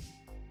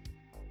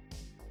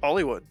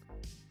Hollywood,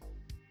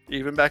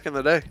 even back in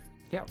the day.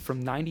 Yeah,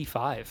 from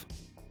 '95.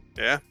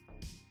 Yeah.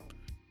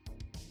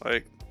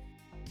 Like.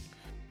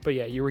 But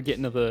yeah, you were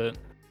getting to the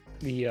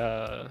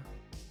Oh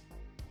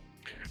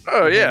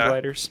hang yeah.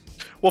 gliders.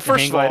 Well, The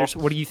first hang of all, gliders.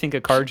 What do you think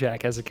of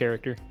Carjack as a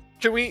character?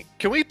 can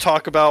we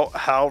talk about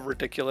how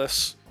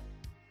ridiculous?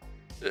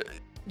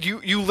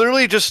 You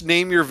literally just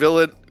name your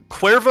villain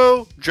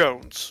Cuervo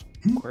Jones.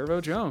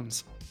 Cuervo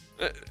Jones.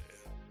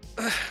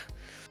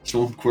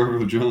 So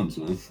Cuervo Jones,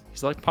 man.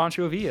 He's like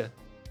Pancho Villa,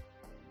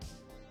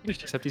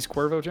 except he's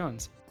Cuervo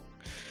Jones,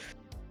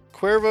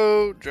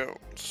 Cuervo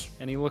Jones.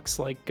 and he looks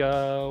like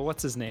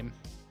what's his name?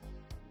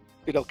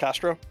 Fidel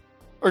Castro,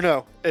 or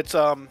no? It's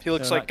he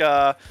looks No, like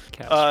Castro, the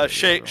Che other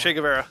Che one.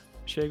 Guevara.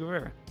 Che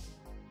Guevara.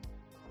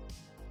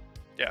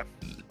 Yeah.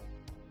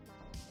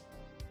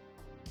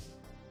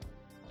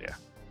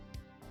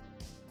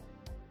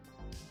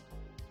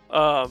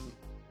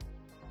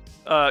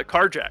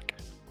 Carjack.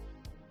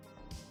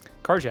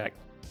 Carjack.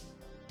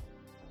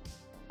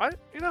 I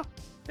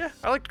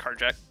liked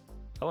Carjack.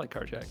 I like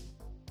Carjack.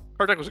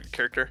 Carjack was a good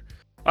character.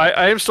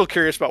 I am still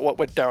curious about what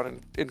went down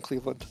in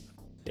Cleveland.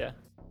 Yeah.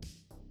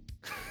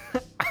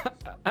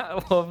 I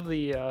love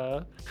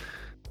the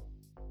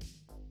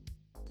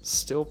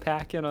still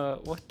packing a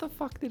what the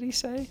fuck did he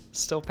say?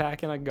 Still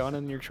packing a gun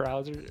in your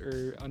trousers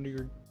or under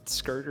your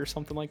skirt or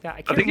something like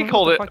that. I think he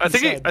called it. I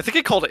think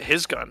he called it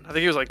his gun. I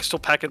think he was like still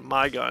packing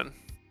my gun.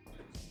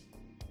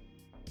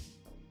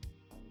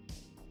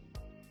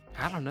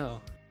 I don't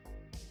know.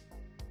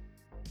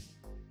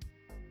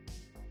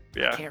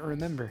 Yeah. I can't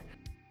remember.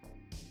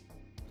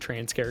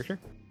 Trans character.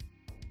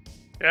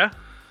 Yeah.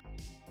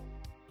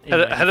 in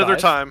Ahead of their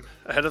 95. time.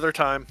 Ahead of their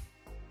time.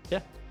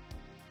 Yeah.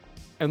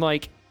 And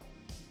like,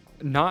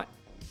 not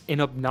an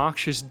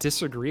obnoxious,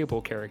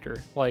 disagreeable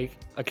character. Like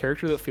a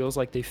character that feels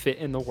like they fit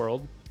in the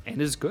world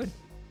and is good.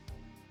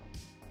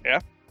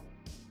 Yeah.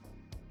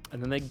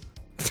 And then they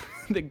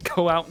they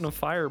go out in a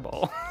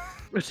fireball.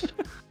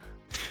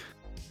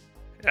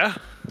 Yeah.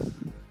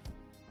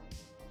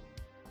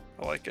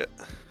 I like it.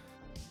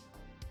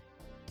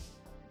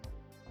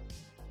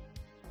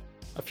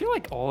 I feel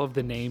like all of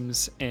the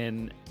names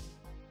in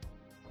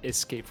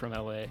Escape from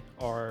LA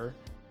are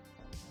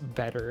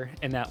better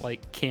in that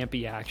like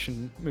campy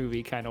action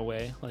movie kind of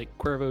way. Like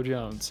Cuervo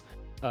Jones,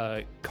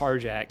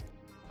 Carjack,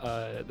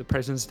 the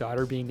president's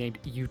daughter being named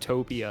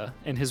Utopia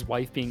and his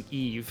wife being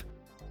Eve.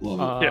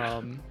 Love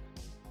it.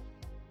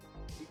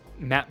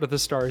 Matt with the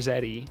Stars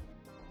Eddie.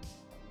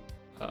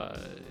 I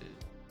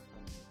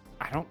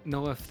don't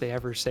know if they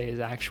ever say his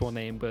actual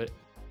name, but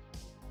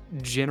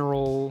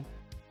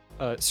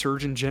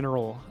Surgeon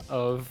General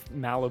of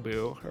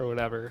Malibu or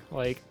whatever.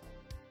 Like,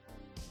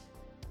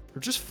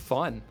 they're just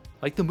fun.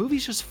 Like, the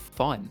movie's just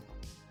fun.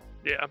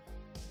 Yeah.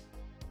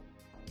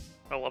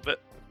 I love it.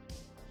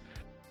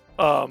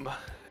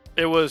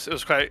 It was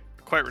quite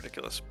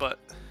ridiculous, but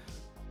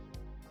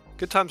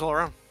good times all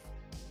around.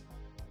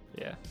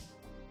 Yeah.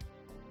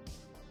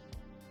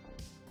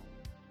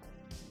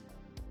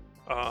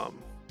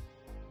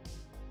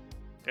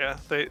 Yeah,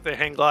 they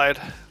hang glide.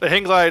 They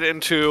hang glide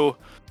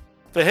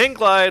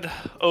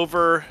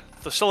over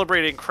the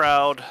celebrating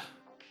crowd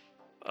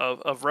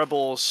of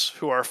rebels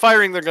who are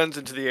firing their guns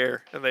into the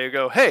air, and they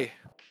go, "Hey,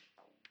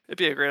 it'd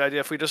be a great idea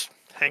if we just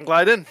hang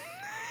glide in."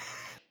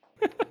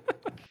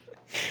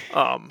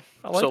 I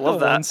like so the love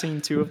that. one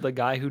scene too of the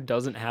guy who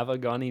doesn't have a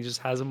gun. He just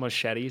has a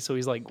machete, so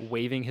he's like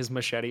waving his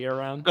machete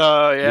around.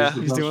 Oh yeah,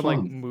 He's doing like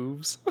fun.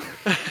 moves.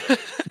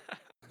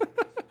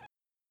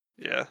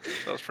 yeah,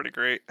 that was pretty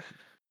great.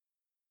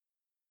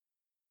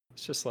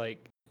 It's just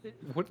like,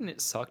 wouldn't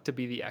it suck to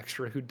be the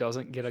extra who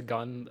doesn't get a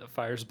gun that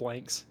fires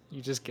blanks?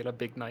 You just get a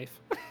big knife.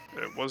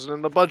 It wasn't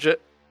in the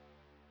budget.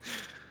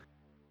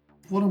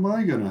 What am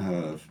I gonna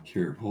have?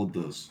 Here, hold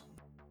this.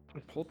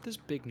 Hold this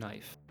big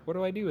knife. What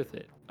do I do with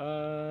it?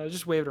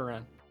 Just wave it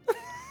around.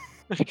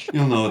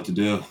 You'll know what to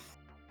do.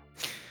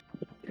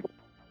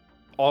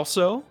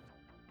 Also,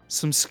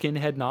 some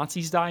skinhead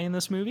Nazis die in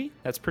this movie.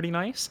 That's pretty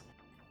nice.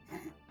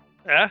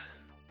 Yeah.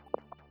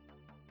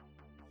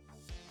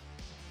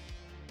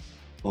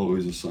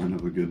 Always a sign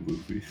of a good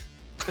movie.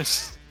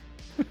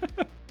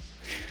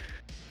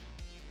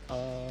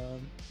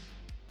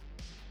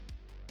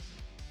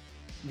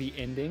 the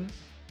ending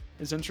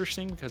is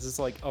interesting because it's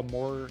like a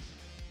more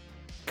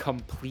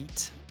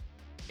complete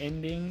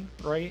ending,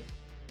 right?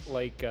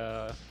 Like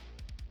the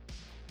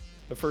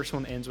first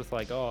one ends with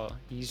like, oh,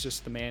 he's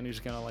just the man who's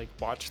gonna like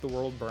watch the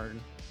world burn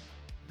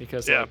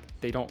because like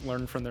they don't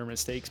learn from their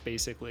mistakes,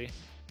 basically.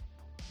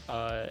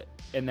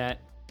 And that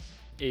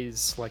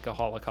is like a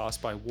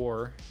Holocaust by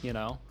war, you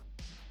know?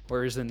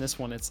 Whereas in this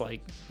one, it's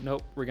like,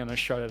 nope, we're gonna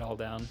shut it all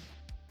down.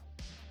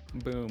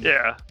 Boom.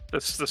 Yeah,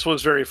 this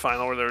was very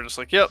final, where they were just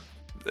like, yep,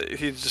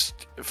 he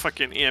just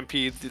fucking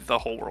EMP'd the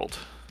whole world.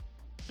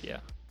 Yeah.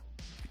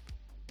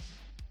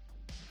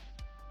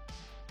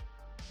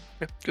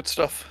 Yeah, good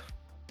stuff.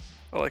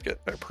 I like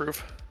it. I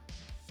approve.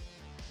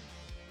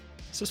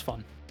 This is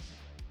fun.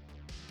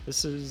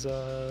 This is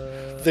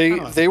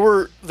they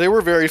were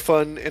very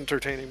fun,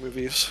 entertaining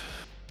movies.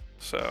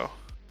 So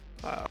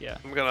yeah,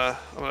 I'm gonna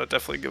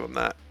definitely give them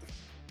that.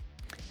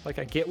 Like,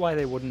 I get why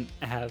they wouldn't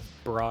have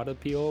broad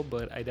appeal,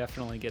 but I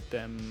definitely get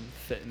them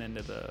fitting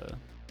into the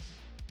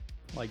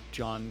like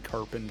John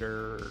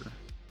Carpenter.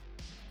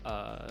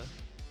 Oh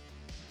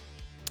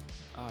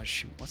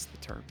shoot, what's the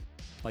term?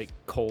 Like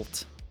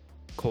cult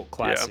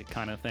classic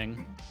kind of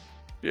thing.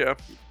 Yeah.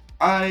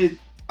 I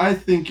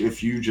think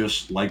if you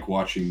just like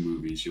watching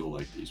movies, you'll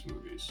like these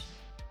movies.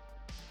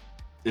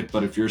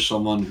 But if you're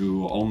someone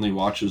who only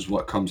watches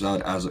what comes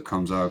out as it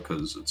comes out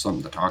because it's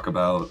something to talk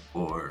about,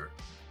 or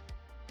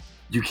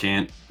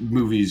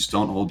movies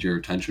don't hold your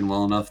attention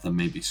well enough, then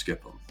maybe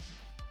skip them.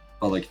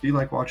 But like, if you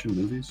like watching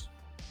movies,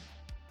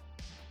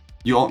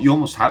 you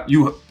almost have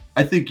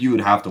I think you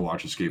would have to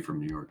watch Escape from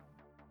New York.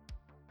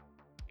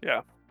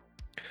 Yeah.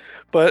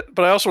 But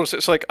I also want to say,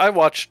 it's like I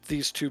watched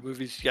these two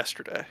movies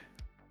yesterday.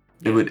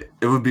 It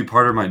would be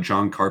part of my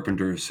John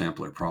Carpenter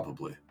sampler,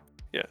 probably.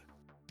 Yeah.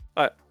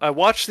 I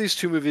watched these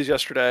two movies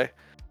yesterday.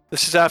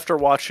 This is after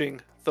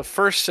watching the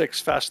first 6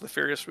 Fast and the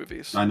Furious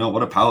movies. I know,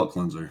 what a palate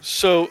cleanser.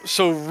 So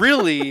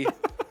really,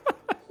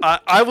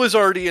 I was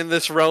already in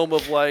this realm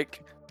of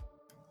like,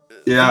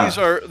 these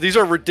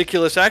are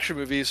ridiculous action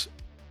movies.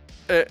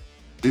 Dude,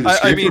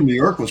 Escape from New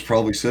York was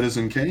probably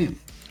Citizen Kane.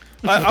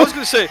 I was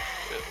gonna say,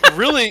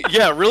 really,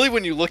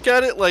 when you look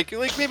at it, like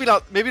maybe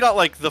not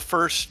like the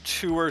first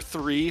 2 or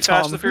 3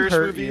 Fast and the Furious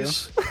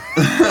movies.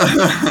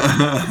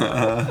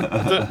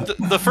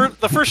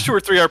 the first 2 or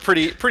 3 are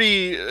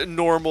pretty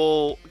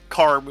normal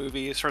car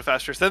movies for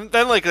Fast and Furious.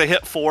 Then like they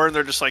hit 4 and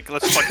they're just like,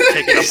 let's fucking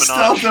take it up a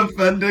notch. Stop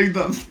defending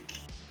them.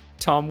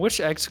 Tom, which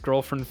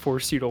ex-girlfriend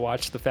forced you to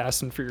watch the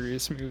Fast and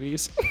Furious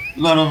movies?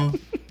 None of them.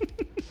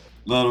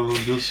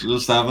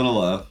 Just having a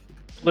laugh.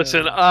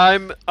 Listen,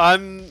 I'm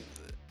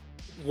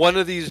one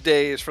of these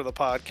days for the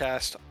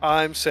podcast,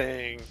 I'm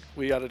saying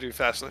we got to do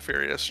Fast and the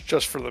Furious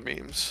just for the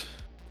memes.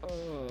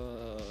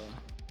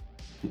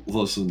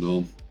 Listen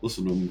to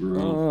him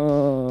grow.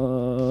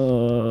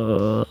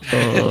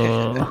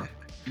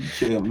 You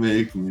can't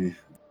make me.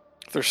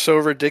 They're so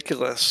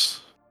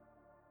ridiculous.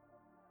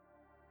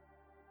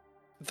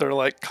 They're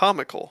like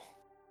comical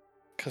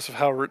because of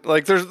how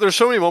like there's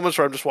so many moments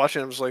where I'm just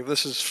watching. I'm just like,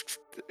 this is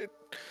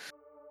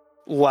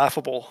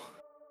laughable.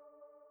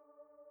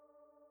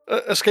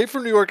 Escape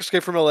from New York,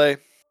 Escape from LA,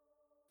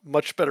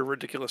 much better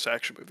ridiculous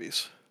action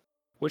movies.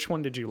 Which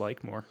one did you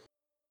like more?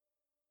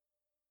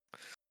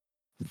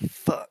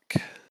 Fuck.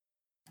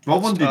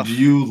 What one did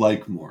you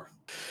like more?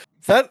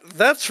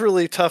 That's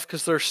really tough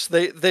because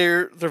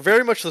they're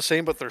very much the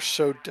same, but they're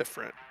so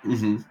different.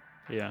 Mm-hmm.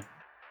 Yeah.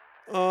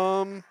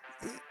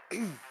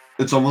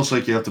 It's almost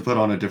like you have to put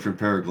on a different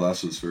pair of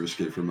glasses for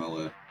Escape from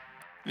LA.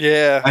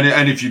 Yeah.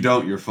 And if you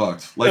don't, you're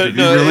fucked. Like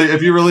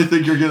if you really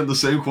think you're getting the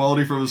same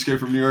quality from Escape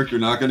from New York, you're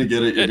not going to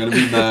get it. You're going to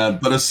be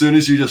mad. But as soon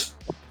as you just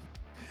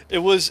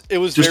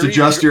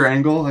adjust your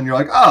angle, and you're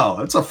like, oh,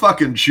 it's a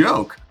fucking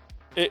joke.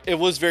 It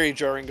was very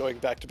jarring going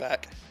back to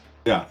back.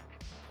 Yeah.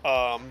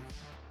 I'm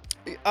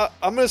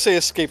gonna say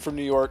Escape from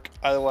New York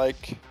I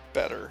like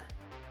better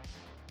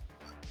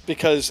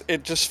because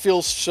it just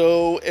feels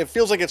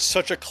like it's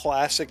such a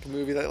classic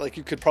movie that like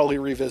you could probably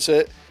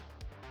revisit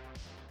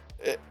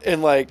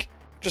and like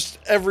just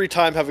every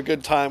time have a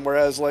good time,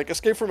 whereas like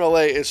Escape from LA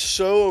is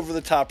so over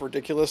the top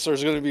ridiculous.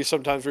 There's going to be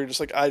some times where you're just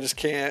like, I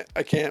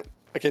can't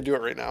do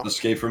it right now.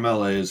 Escape from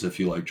LA is if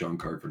you like John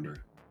Carpenter.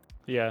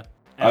 Yeah.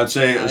 I'd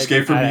say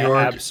Escape from New York.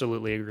 I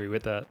absolutely agree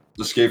with that.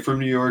 Escape from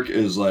New York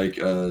is like,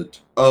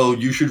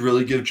 you should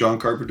really give John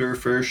Carpenter a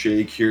fair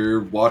shake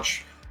here.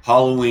 Watch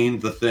Halloween,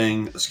 The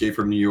Thing, Escape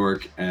from New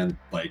York, and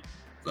like,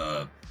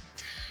 I'll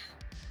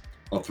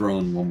throw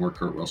in one more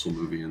Kurt Russell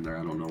movie in there.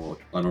 I don't know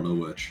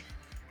which.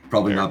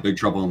 Probably not Big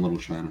Trouble in Little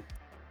China.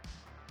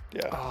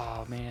 Yeah.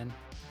 Oh man.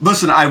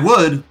 Listen, I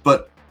would,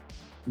 but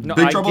no,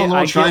 Big Trouble in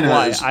Little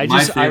China is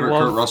my favorite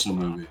Kurt Russell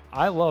movie.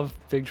 I love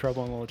Big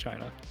Trouble in Little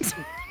China. It's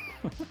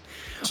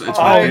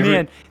my favorite.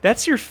 Man,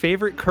 that's your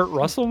favorite Kurt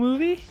Russell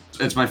movie?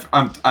 It's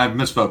I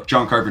misspoke.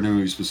 John Carpenter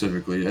movie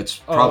specifically. It's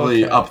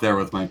probably up there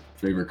with my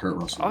favorite Kurt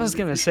Russell. I was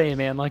gonna say,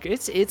 man, like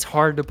it's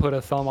hard to put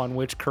a thumb on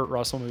which Kurt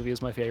Russell movie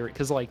is my favorite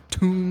because like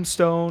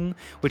Tombstone,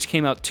 which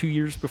came out 2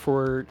 years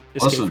before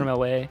Escape from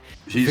LA,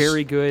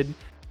 very good.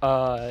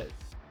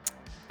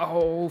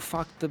 Oh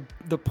fuck,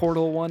 the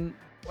portal one.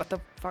 What the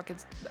fuck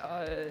is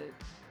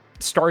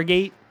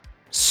Stargate?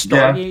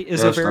 Stargate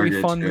is a very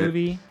Stargate's fun great.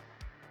 movie.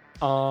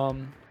 I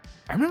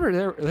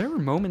remember there were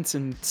moments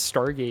in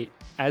Stargate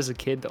as a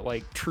kid that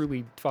like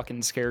truly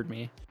fucking scared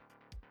me.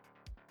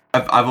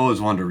 I've always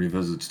wanted to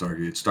revisit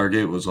Stargate.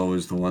 Stargate was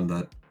always the one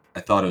that I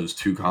thought it was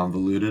too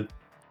convoluted.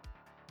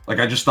 Like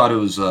I just thought it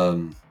was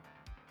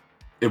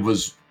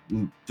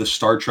the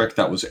Star Trek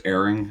that was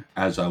airing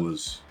as I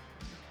was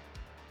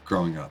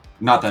growing up.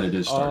 Not that it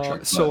is Star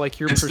Trek. So but like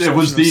your it's- perception it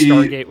was of the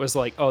Stargate was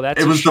like, oh,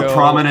 that's it a was the show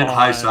prominent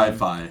high on-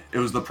 sci-fi. It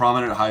was the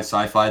prominent high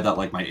sci-fi that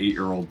like my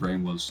 8-year-old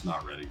brain was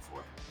not ready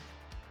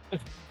for.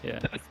 Yeah.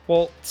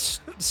 Well,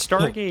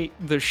 Stargate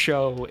the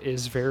show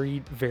is very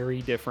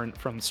very different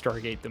from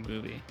Stargate the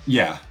movie.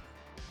 Yeah,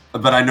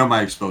 but I know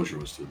my exposure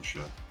was to the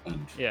show,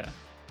 and Yeah.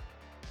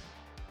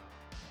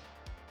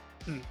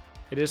 Hmm.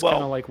 It is Well-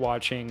 kind of like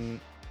watching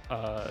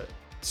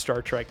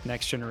Star Trek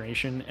Next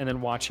Generation and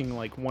then watching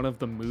like one of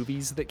the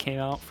movies that came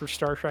out for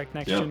Star Trek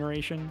Next Yep.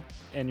 Generation,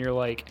 and you're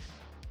like,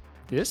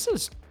 this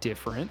is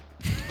different.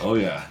 oh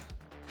yeah,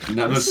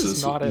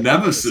 Nemesis. not at all the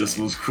Nemesis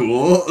same. was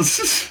cool.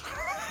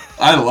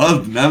 I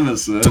loved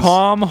Nemesis.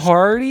 Tom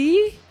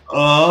Hardy,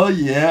 Oh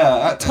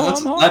yeah, Tom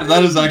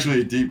that is Hardy.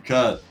 actually a deep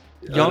cut.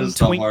 Yeah, young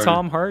twink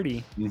Tom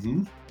Hardy,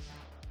 Mm-hmm.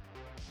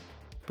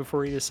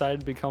 before he decided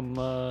to become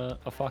a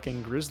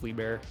fucking grizzly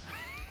bear.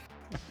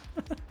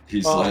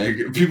 He's Well- like,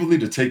 people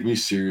need to take me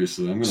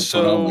seriously. I'm gonna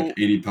put on like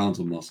 80 pounds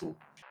of muscle.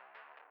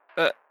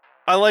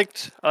 I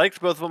liked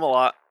both of them a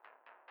lot.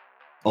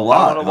 A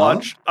lot.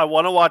 I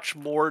want to watch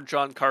more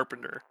John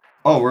Carpenter.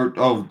 We're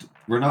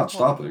not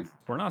stopping.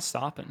 We're not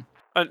stopping.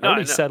 No, I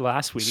already know. said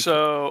last week.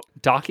 So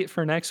Docket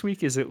for next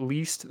week is at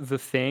least The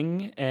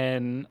Thing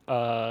and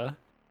I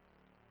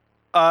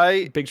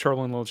Big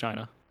Trouble in Little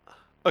China.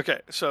 okay.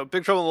 So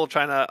Big Trouble in Little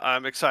China.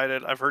 I'm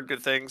excited. I've heard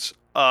good things.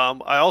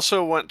 I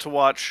also went to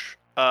watch.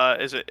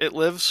 Is it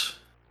Lives?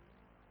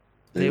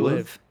 They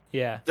live.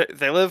 Yeah.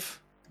 They Live.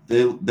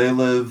 They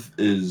live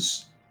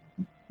is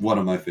one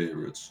of my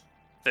favorites.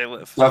 They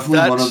Live.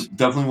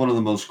 Definitely one of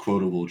the most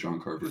quotable John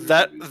Carpenter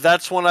movies.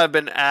 That's one I've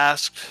been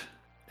asked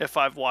if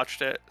I've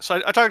watched it. So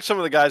I talked to some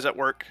of the guys at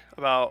work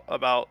about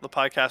the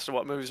podcast and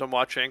what movies I'm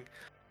watching.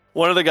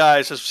 One of the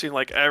guys has seen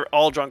like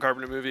all John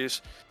Carpenter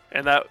movies,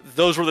 and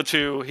those were the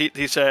two.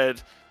 He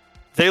said,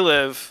 They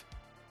Live,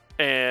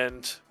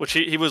 and which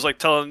he was like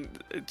telling.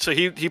 So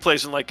he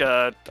plays in like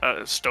a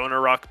stoner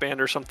rock band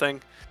or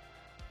something.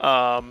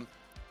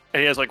 And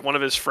he has like one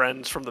of his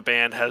friends from the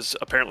band has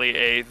apparently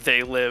a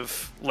They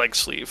Live leg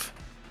sleeve.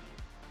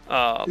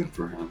 Good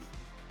for him.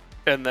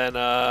 And then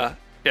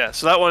yeah,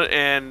 so that one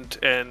and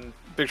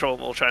Big Trouble in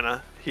Little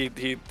China, he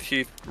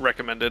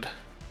recommended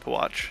to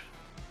watch.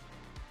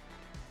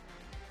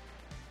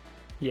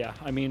 Yeah,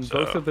 I mean,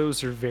 both of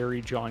those are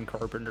very John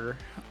Carpenter.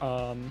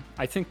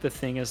 I think The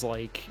Thing is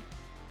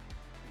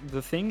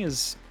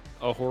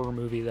a horror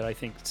movie that I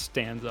think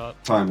stands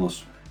up.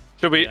 Timeless.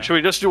 Should we Yeah.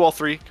 just do all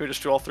three? Can we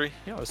just do all three?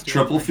 Yeah, let's do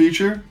Triple it.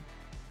 feature.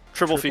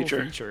 Triple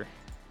feature.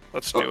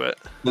 Let's do it.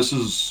 This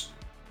is.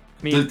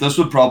 I mean, This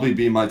would probably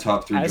be my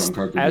top 3 as John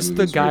Carpenter the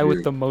movies guy right with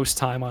here. the most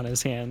time on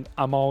his hand,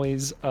 I'm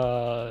always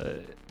a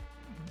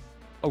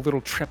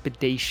little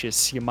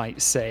trepidatious, you might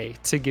say,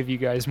 to give you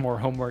guys more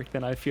homework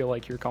than I feel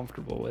like you're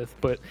comfortable with.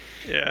 But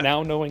Yeah.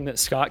 now knowing that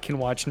Scott can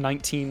watch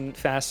 19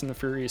 Fast and the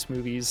Furious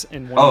movies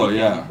in one Oh weekend,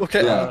 yeah.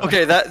 Okay. Yeah.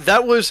 Okay.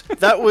 That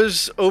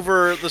was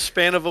over the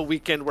span of a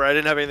weekend where I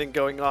didn't have anything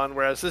going on.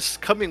 Whereas this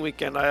coming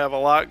weekend I have a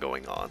lot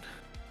going on.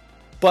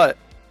 But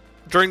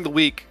during the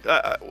week,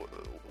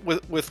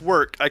 with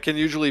work, I can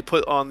usually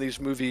put on these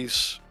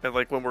movies and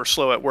like when we're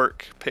slow at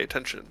work, pay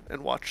attention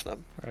and watch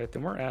them. All right,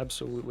 then we're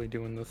absolutely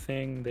doing The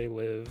Thing, They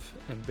Live,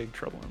 and Big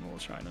Trouble in Little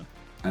China.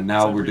 And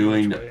now That's we're pretty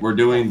doing much what we're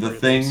doing all The three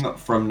of Thing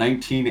those. from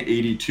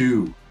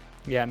 1982.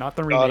 Yeah, not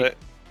the Got remake. it.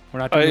 We're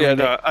not Oh doing the yeah,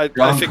 remake. no, I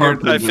John figured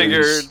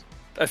Carpenter's-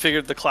 I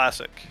figured the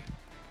classic.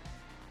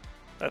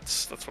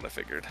 That's what I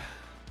figured.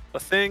 The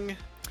Thing,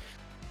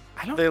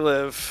 I don't. They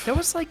Live. That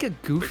was like a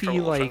goofy, Trouble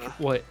in like China.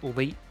 what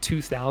late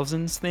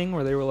 2000s thing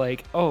where they were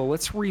like, "Oh,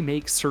 let's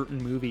remake certain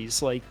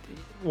movies." Like,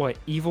 what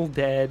Evil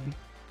Dead,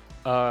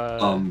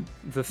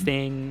 The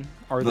Thing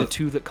are the the-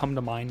 two that come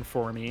to mind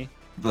for me.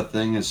 The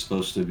Thing is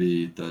supposed to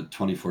be the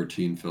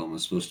 2014 film.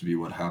 Is supposed to be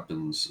what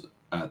happens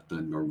at the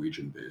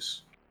Norwegian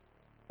base.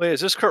 Wait,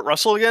 is this Kurt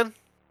Russell again?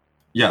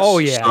 Yes. Oh,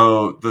 yeah.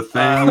 So The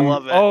Thing, I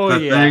love it. Oh The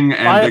yeah, Thing,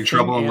 and By Big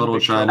Trouble in and Little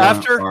Big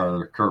China Trouble.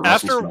 are Kurt Russell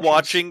After specials.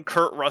 watching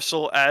Kurt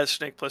Russell as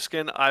Snake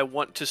Plissken, I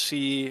want to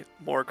see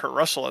more Kurt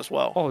Russell as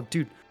well. Oh,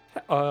 dude,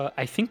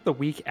 I think the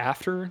week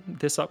after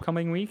this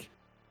upcoming week,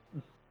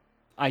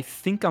 I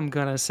think I'm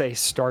gonna say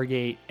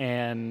Stargate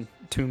and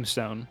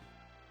Tombstone.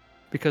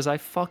 Because I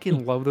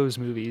fucking love those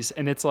movies,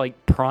 and it's like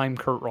prime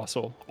Kurt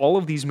Russell. All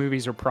of these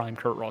movies are prime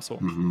Kurt Russell.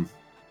 Mhm.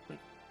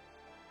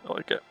 I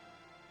like it.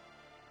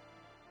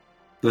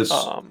 This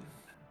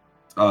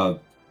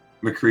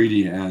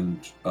McCready and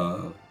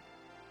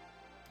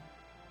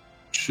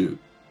shoot,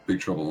 Big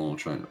Trouble in Little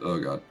China. Oh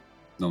god,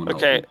 No one knows.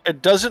 Okay,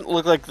 it doesn't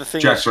look like the thing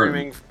Jack is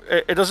streaming.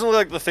 It doesn't look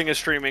like the thing is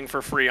streaming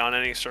for free on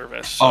any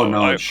service. So Oh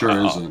no, it sure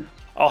isn't.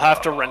 I'll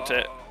have to rent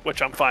it,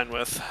 which I'm fine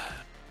with.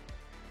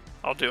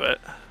 I'll do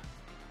it.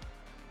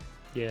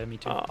 Yeah, me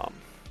too.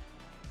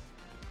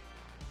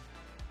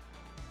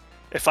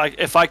 If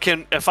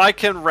I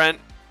can rent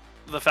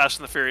the Fast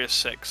and the Furious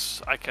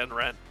 6, I can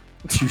rent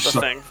You the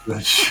thing.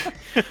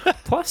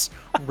 Plus,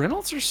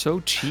 rentals are so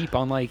cheap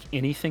on like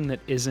anything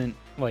that isn't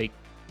like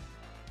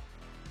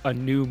a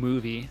new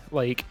movie.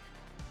 Like,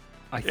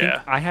 I think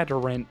I had to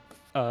rent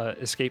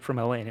Escape from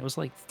LA, and it was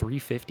like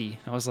 $350.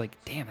 I was like,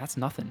 damn, that's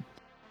nothing.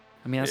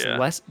 I mean, that's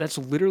less. That's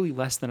literally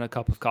less than a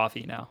cup of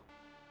coffee now.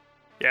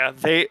 Yeah,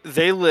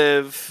 They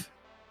Live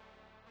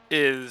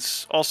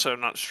is also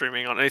not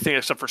streaming on anything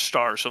except for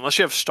Stars. So unless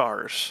you have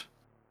Stars,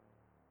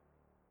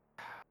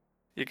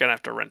 you're gonna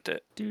have to rent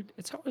it. Dude,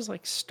 it's always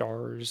like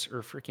Stars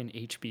or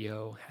freaking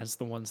HBO has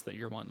the ones that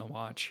you're wanting to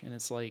watch, and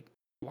it's like,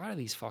 why do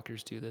these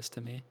fuckers do this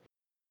to me?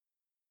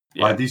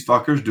 Why these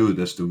fuckers do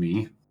this to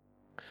me?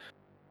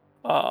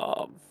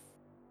 And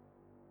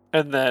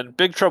then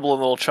Big Trouble in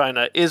Little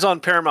China is on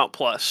Paramount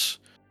Plus,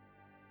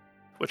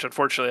 which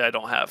unfortunately I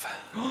don't have.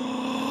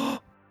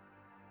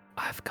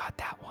 I've got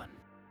that one.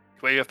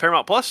 Wait, you have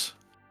Paramount Plus?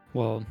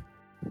 Well,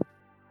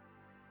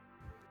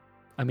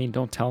 I mean,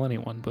 don't tell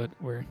anyone, but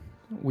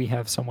we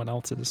have someone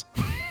else's.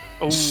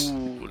 Oh,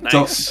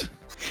 nice.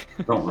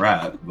 Don't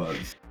rat, but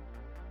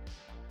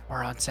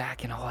We're on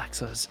Zach and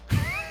Alexa's.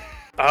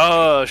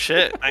 Oh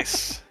shit!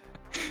 Nice.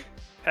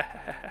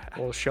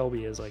 Well,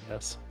 Shelby is, I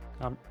guess.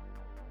 I'm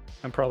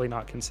probably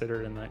not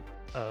considered in that.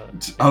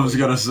 I was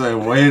gonna say,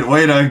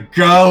 way to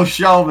go,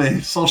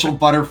 Shelby, social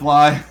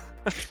butterfly.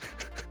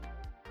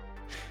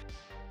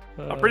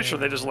 I'm pretty sure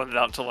they just lend it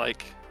out to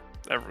like,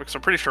 because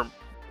I'm pretty sure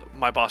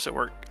my boss at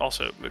work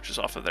also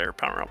mooches off of their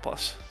Paramount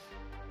Plus.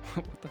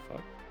 What the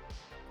fuck?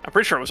 I'm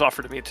pretty sure it was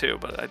offered to me too,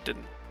 but I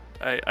didn't.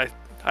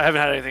 I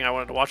haven't had anything I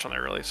wanted to watch on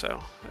there really,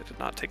 so I did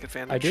not take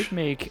advantage. I did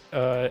make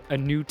a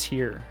new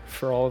tier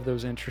for all of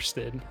those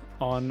interested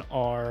on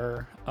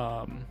our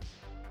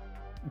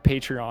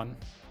Patreon.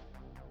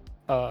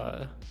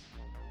 So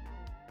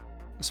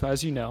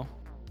as you know,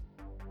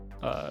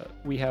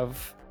 we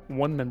have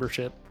one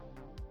membership.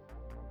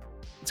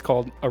 It's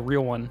called a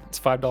real one. It's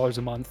 $5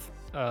 a month.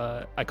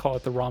 I call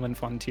it the Ramen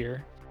Fun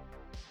tier.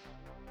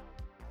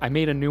 I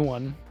made a new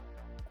one.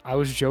 I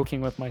was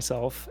joking with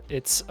myself.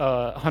 It's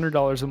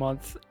 $100 a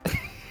month.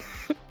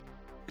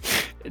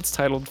 It's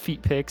titled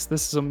Feet Pics.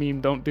 This is a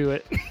meme. Don't do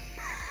it.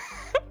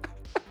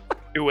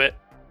 Do it.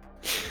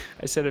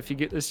 I said if you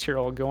get this tier,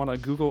 I'll go on a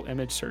Google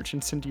image search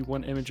and send you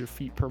one image of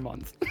feet per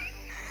month.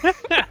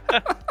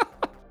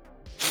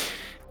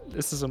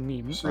 This is a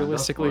meme.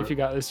 Realistically, if you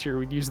got this tier,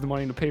 we'd use the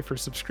money to pay for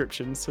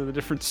subscriptions to the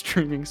different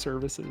streaming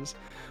services.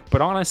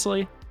 But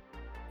honestly,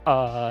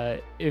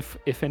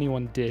 if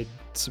anyone did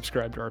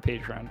subscribe to our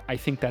Patreon, I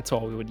think that's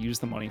all we would use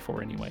the money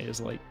for anyway, is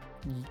like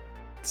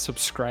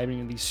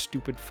subscribing to these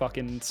stupid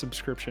fucking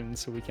subscriptions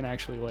so we can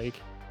actually like,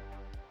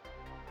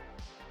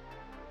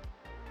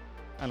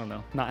 I don't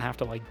know, not have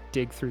to like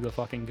dig through the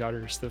fucking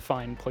gutters to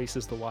find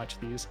places to watch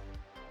these.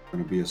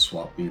 Gonna be a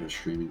swap meet of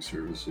streaming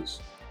services.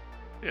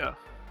 Yeah.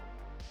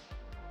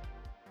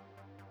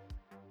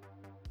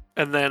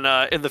 And then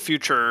in the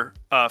future,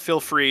 feel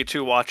free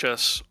to watch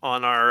us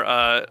on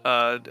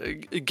our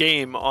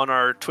game on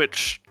our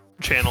Twitch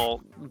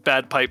channel,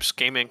 Bad Pipes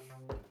Gaming,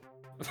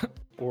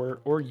 or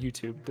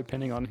YouTube,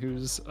 depending on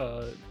who's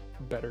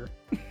better.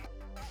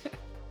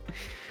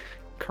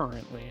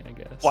 Currently, I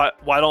guess.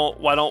 Why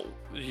don't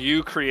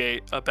you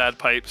create a Bad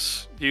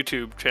Pipes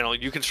YouTube channel?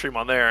 You can stream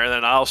on there, and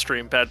then I'll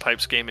stream Bad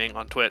Pipes Gaming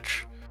on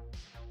Twitch.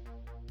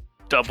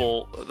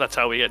 That's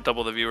how we get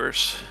double the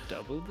viewers.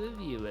 Double the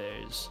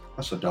viewers.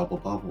 That's a double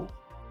bubble.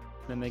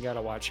 Then they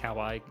gotta watch how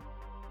I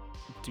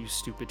do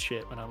stupid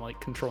shit when I'm like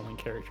controlling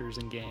characters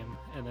in game.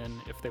 And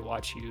then if they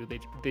watch you,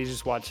 they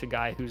just watch a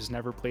guy who's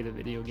never played a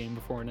video game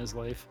before in his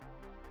life.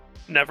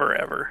 Never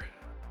ever.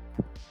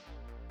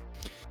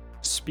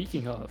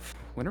 Speaking of,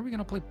 when are we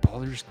gonna play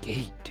Baldur's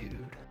Gate,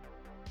 dude?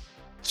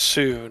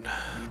 Soon.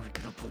 When are we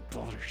gonna play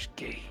Baldur's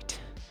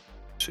Gate?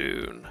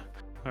 Soon.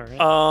 All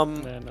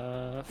right.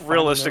 Then,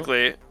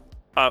 realistically,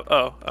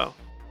 final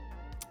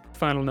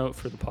note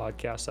for the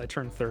podcast. I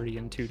turned 30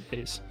 in 2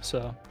 days,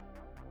 so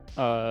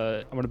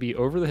I'm gonna be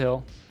over the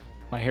hill.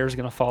 My hair's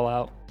gonna fall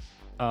out.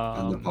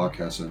 And the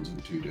podcast ends in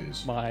 2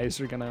 days. My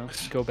eyes are gonna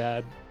go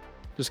bad.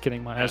 Just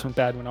kidding. My eyes went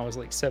bad when I was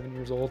like 7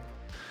 years old.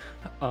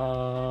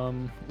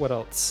 What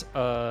else?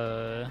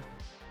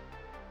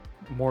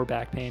 More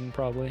back pain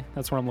probably.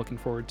 That's what I'm looking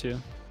forward to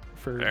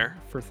for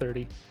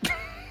 30.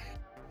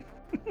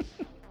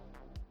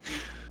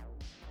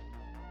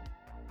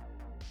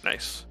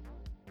 Nice.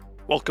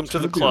 Welcome to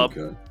the club.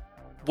 Okay.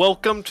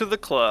 Welcome to the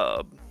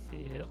club.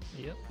 Yep.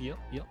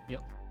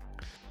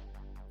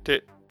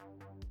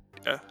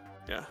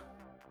 Yeah.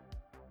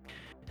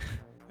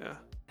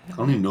 I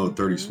don't even know what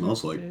 30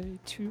 smells like.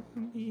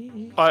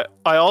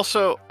 I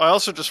also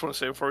just want to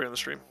say before we end the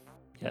stream,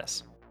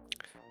 Yes.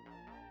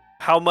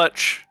 how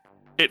much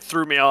it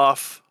threw me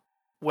off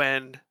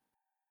when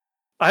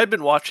I had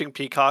been watching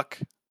Peacock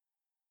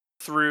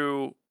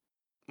through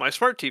my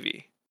smart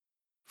TV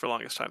for the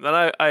longest time. Then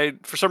I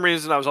for some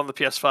reason I was on the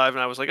PS5 and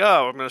I was like,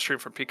 oh, I'm gonna stream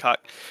from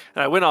Peacock,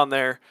 and I went on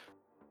there,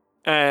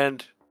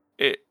 and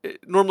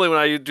normally when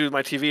I do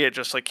my TV, it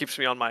just like keeps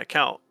me on my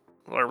account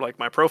or like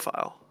my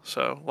profile.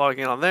 So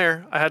logging on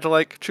there, I had to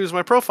like choose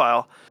my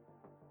profile.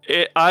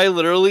 I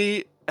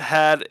literally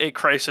had a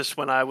crisis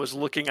when I was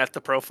looking at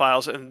the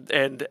profiles,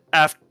 and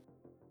after,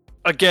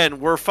 again,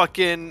 we're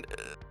fucking,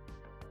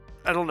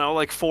 I don't know,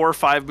 like 4 or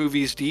 5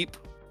 movies deep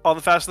on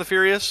the Fast and the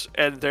Furious,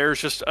 and there's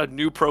just a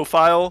new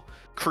profile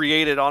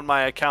created on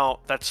my account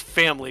that's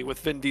family with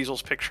Vin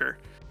Diesel's picture.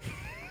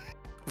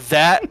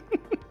 That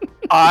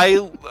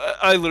I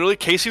literally,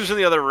 Casey was in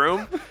the other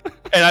room,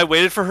 and I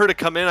waited for her to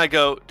come in. I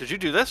go, "Did you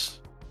do this?"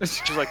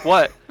 She's like,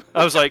 "What?"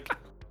 I was like,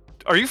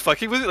 "Are you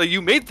fucking with me? Like,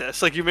 you made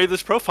this? Like, you made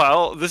this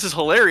profile? This is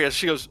hilarious."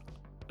 She goes,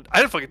 "I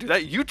didn't fucking do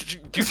that. You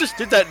just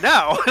did that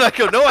now." And I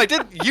go, "No, I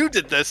didn't. You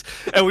did this."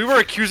 And we were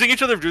accusing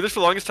each other of doing this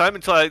for the longest time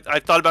until I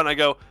thought about it, and I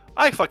go,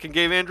 "I fucking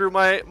gave Andrew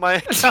my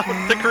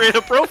account to create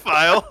a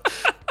profile."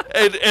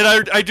 And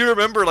I do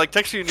remember like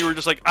texting you, and you were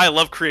just like, "I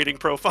love creating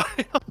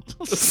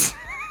profiles."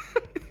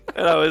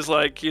 And I was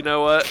like, you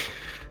know what?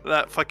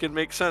 That fucking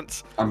makes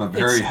sense. I'm a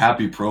very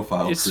happy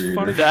profile It's creator.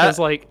 funny because,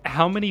 like,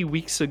 how many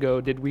weeks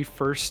ago did we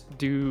first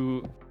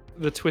do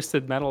the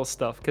Twisted Metal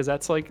stuff? Because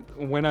that's like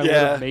when I would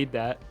have made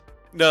that.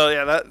 No,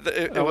 yeah,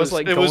 it was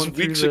like, it was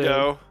weeks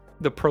ago.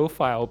 The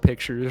profile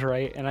pictures,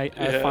 right? And I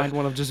find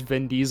one of just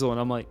Vin Diesel,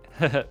 and I'm like,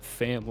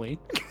 family.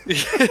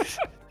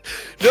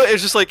 No,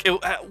 it's just like,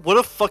 what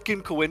a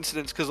fucking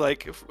coincidence. Because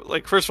like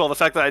first of all, the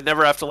fact that I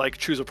never have to like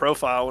choose a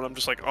profile when I'm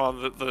just like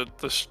on the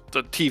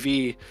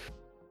TV,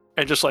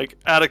 and just like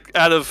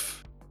out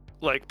of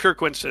like pure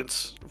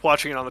coincidence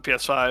watching it on the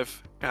PS5,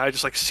 and I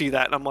just like see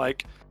that, and I'm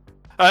like,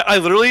 I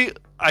literally,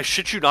 I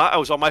shit you not, I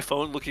was on my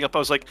phone looking up. I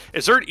was like,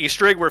 is there an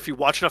Easter egg where if you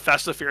watch enough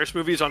Fast and the Furious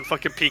movies on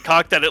fucking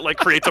Peacock that it like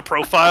creates a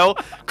profile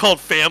called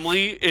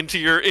family in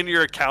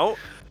your account?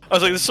 I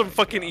was like, this is some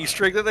fucking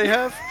Easter egg that they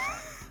have.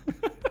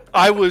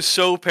 I was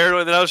so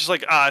paranoid that I was just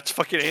like, it's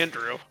fucking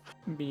Andrew.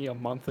 Me a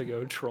month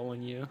ago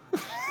trolling you.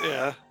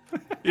 Yeah.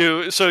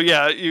 You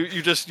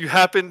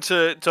happened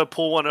to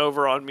pull one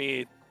over on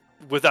me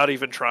without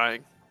even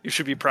trying. You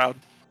should be proud.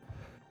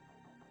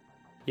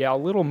 Yeah,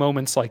 little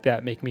moments like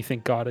that make me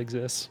think God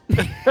exists.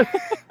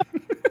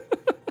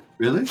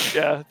 Really?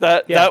 Yeah,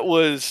 that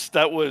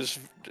was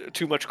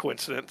too much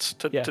coincidence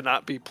to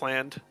not be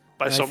planned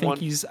by and someone.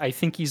 I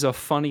think he's a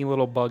funny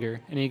little bugger,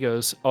 and he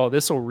goes, "Oh,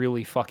 this will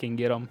really fucking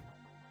get him."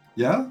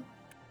 Yeah?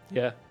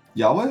 Yeah.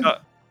 Yahweh?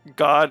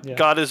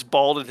 God is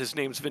bald and his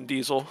name's Vin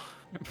Diesel.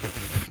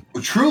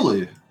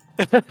 Truly?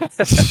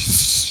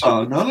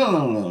 Oh,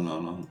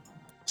 no.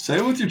 Say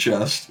it with your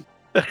chest.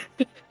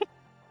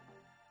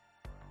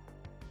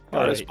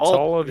 God is to bald.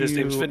 all of His you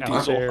name's Vin out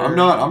Diesel. there I'm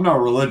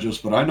not religious,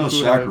 but I know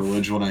who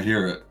sacrilege when I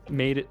hear it.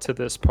 made it to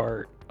this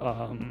part.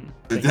 Thank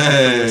you for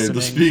Hey, the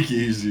listening.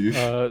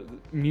 speakeasy.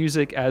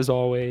 Music, as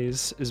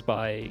always, is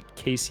by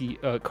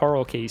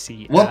Carl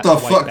Casey. What at the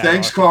White fuck? Bat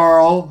Thanks, Author.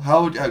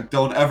 Carl.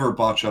 Don't ever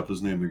botch up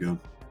his name again.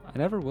 I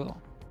never will.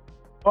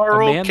 A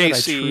Carl man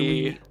Casey. that I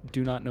truly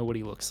do not know what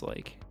he looks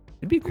like.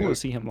 It'd be cool to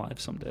see him live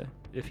someday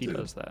if he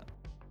does that.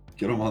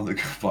 Get him on the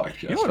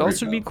podcast. You know what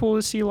else would be cool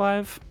to see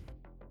live?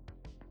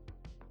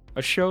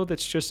 A show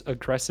that's just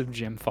aggressive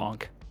gym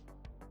funk.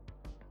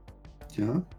 Yeah.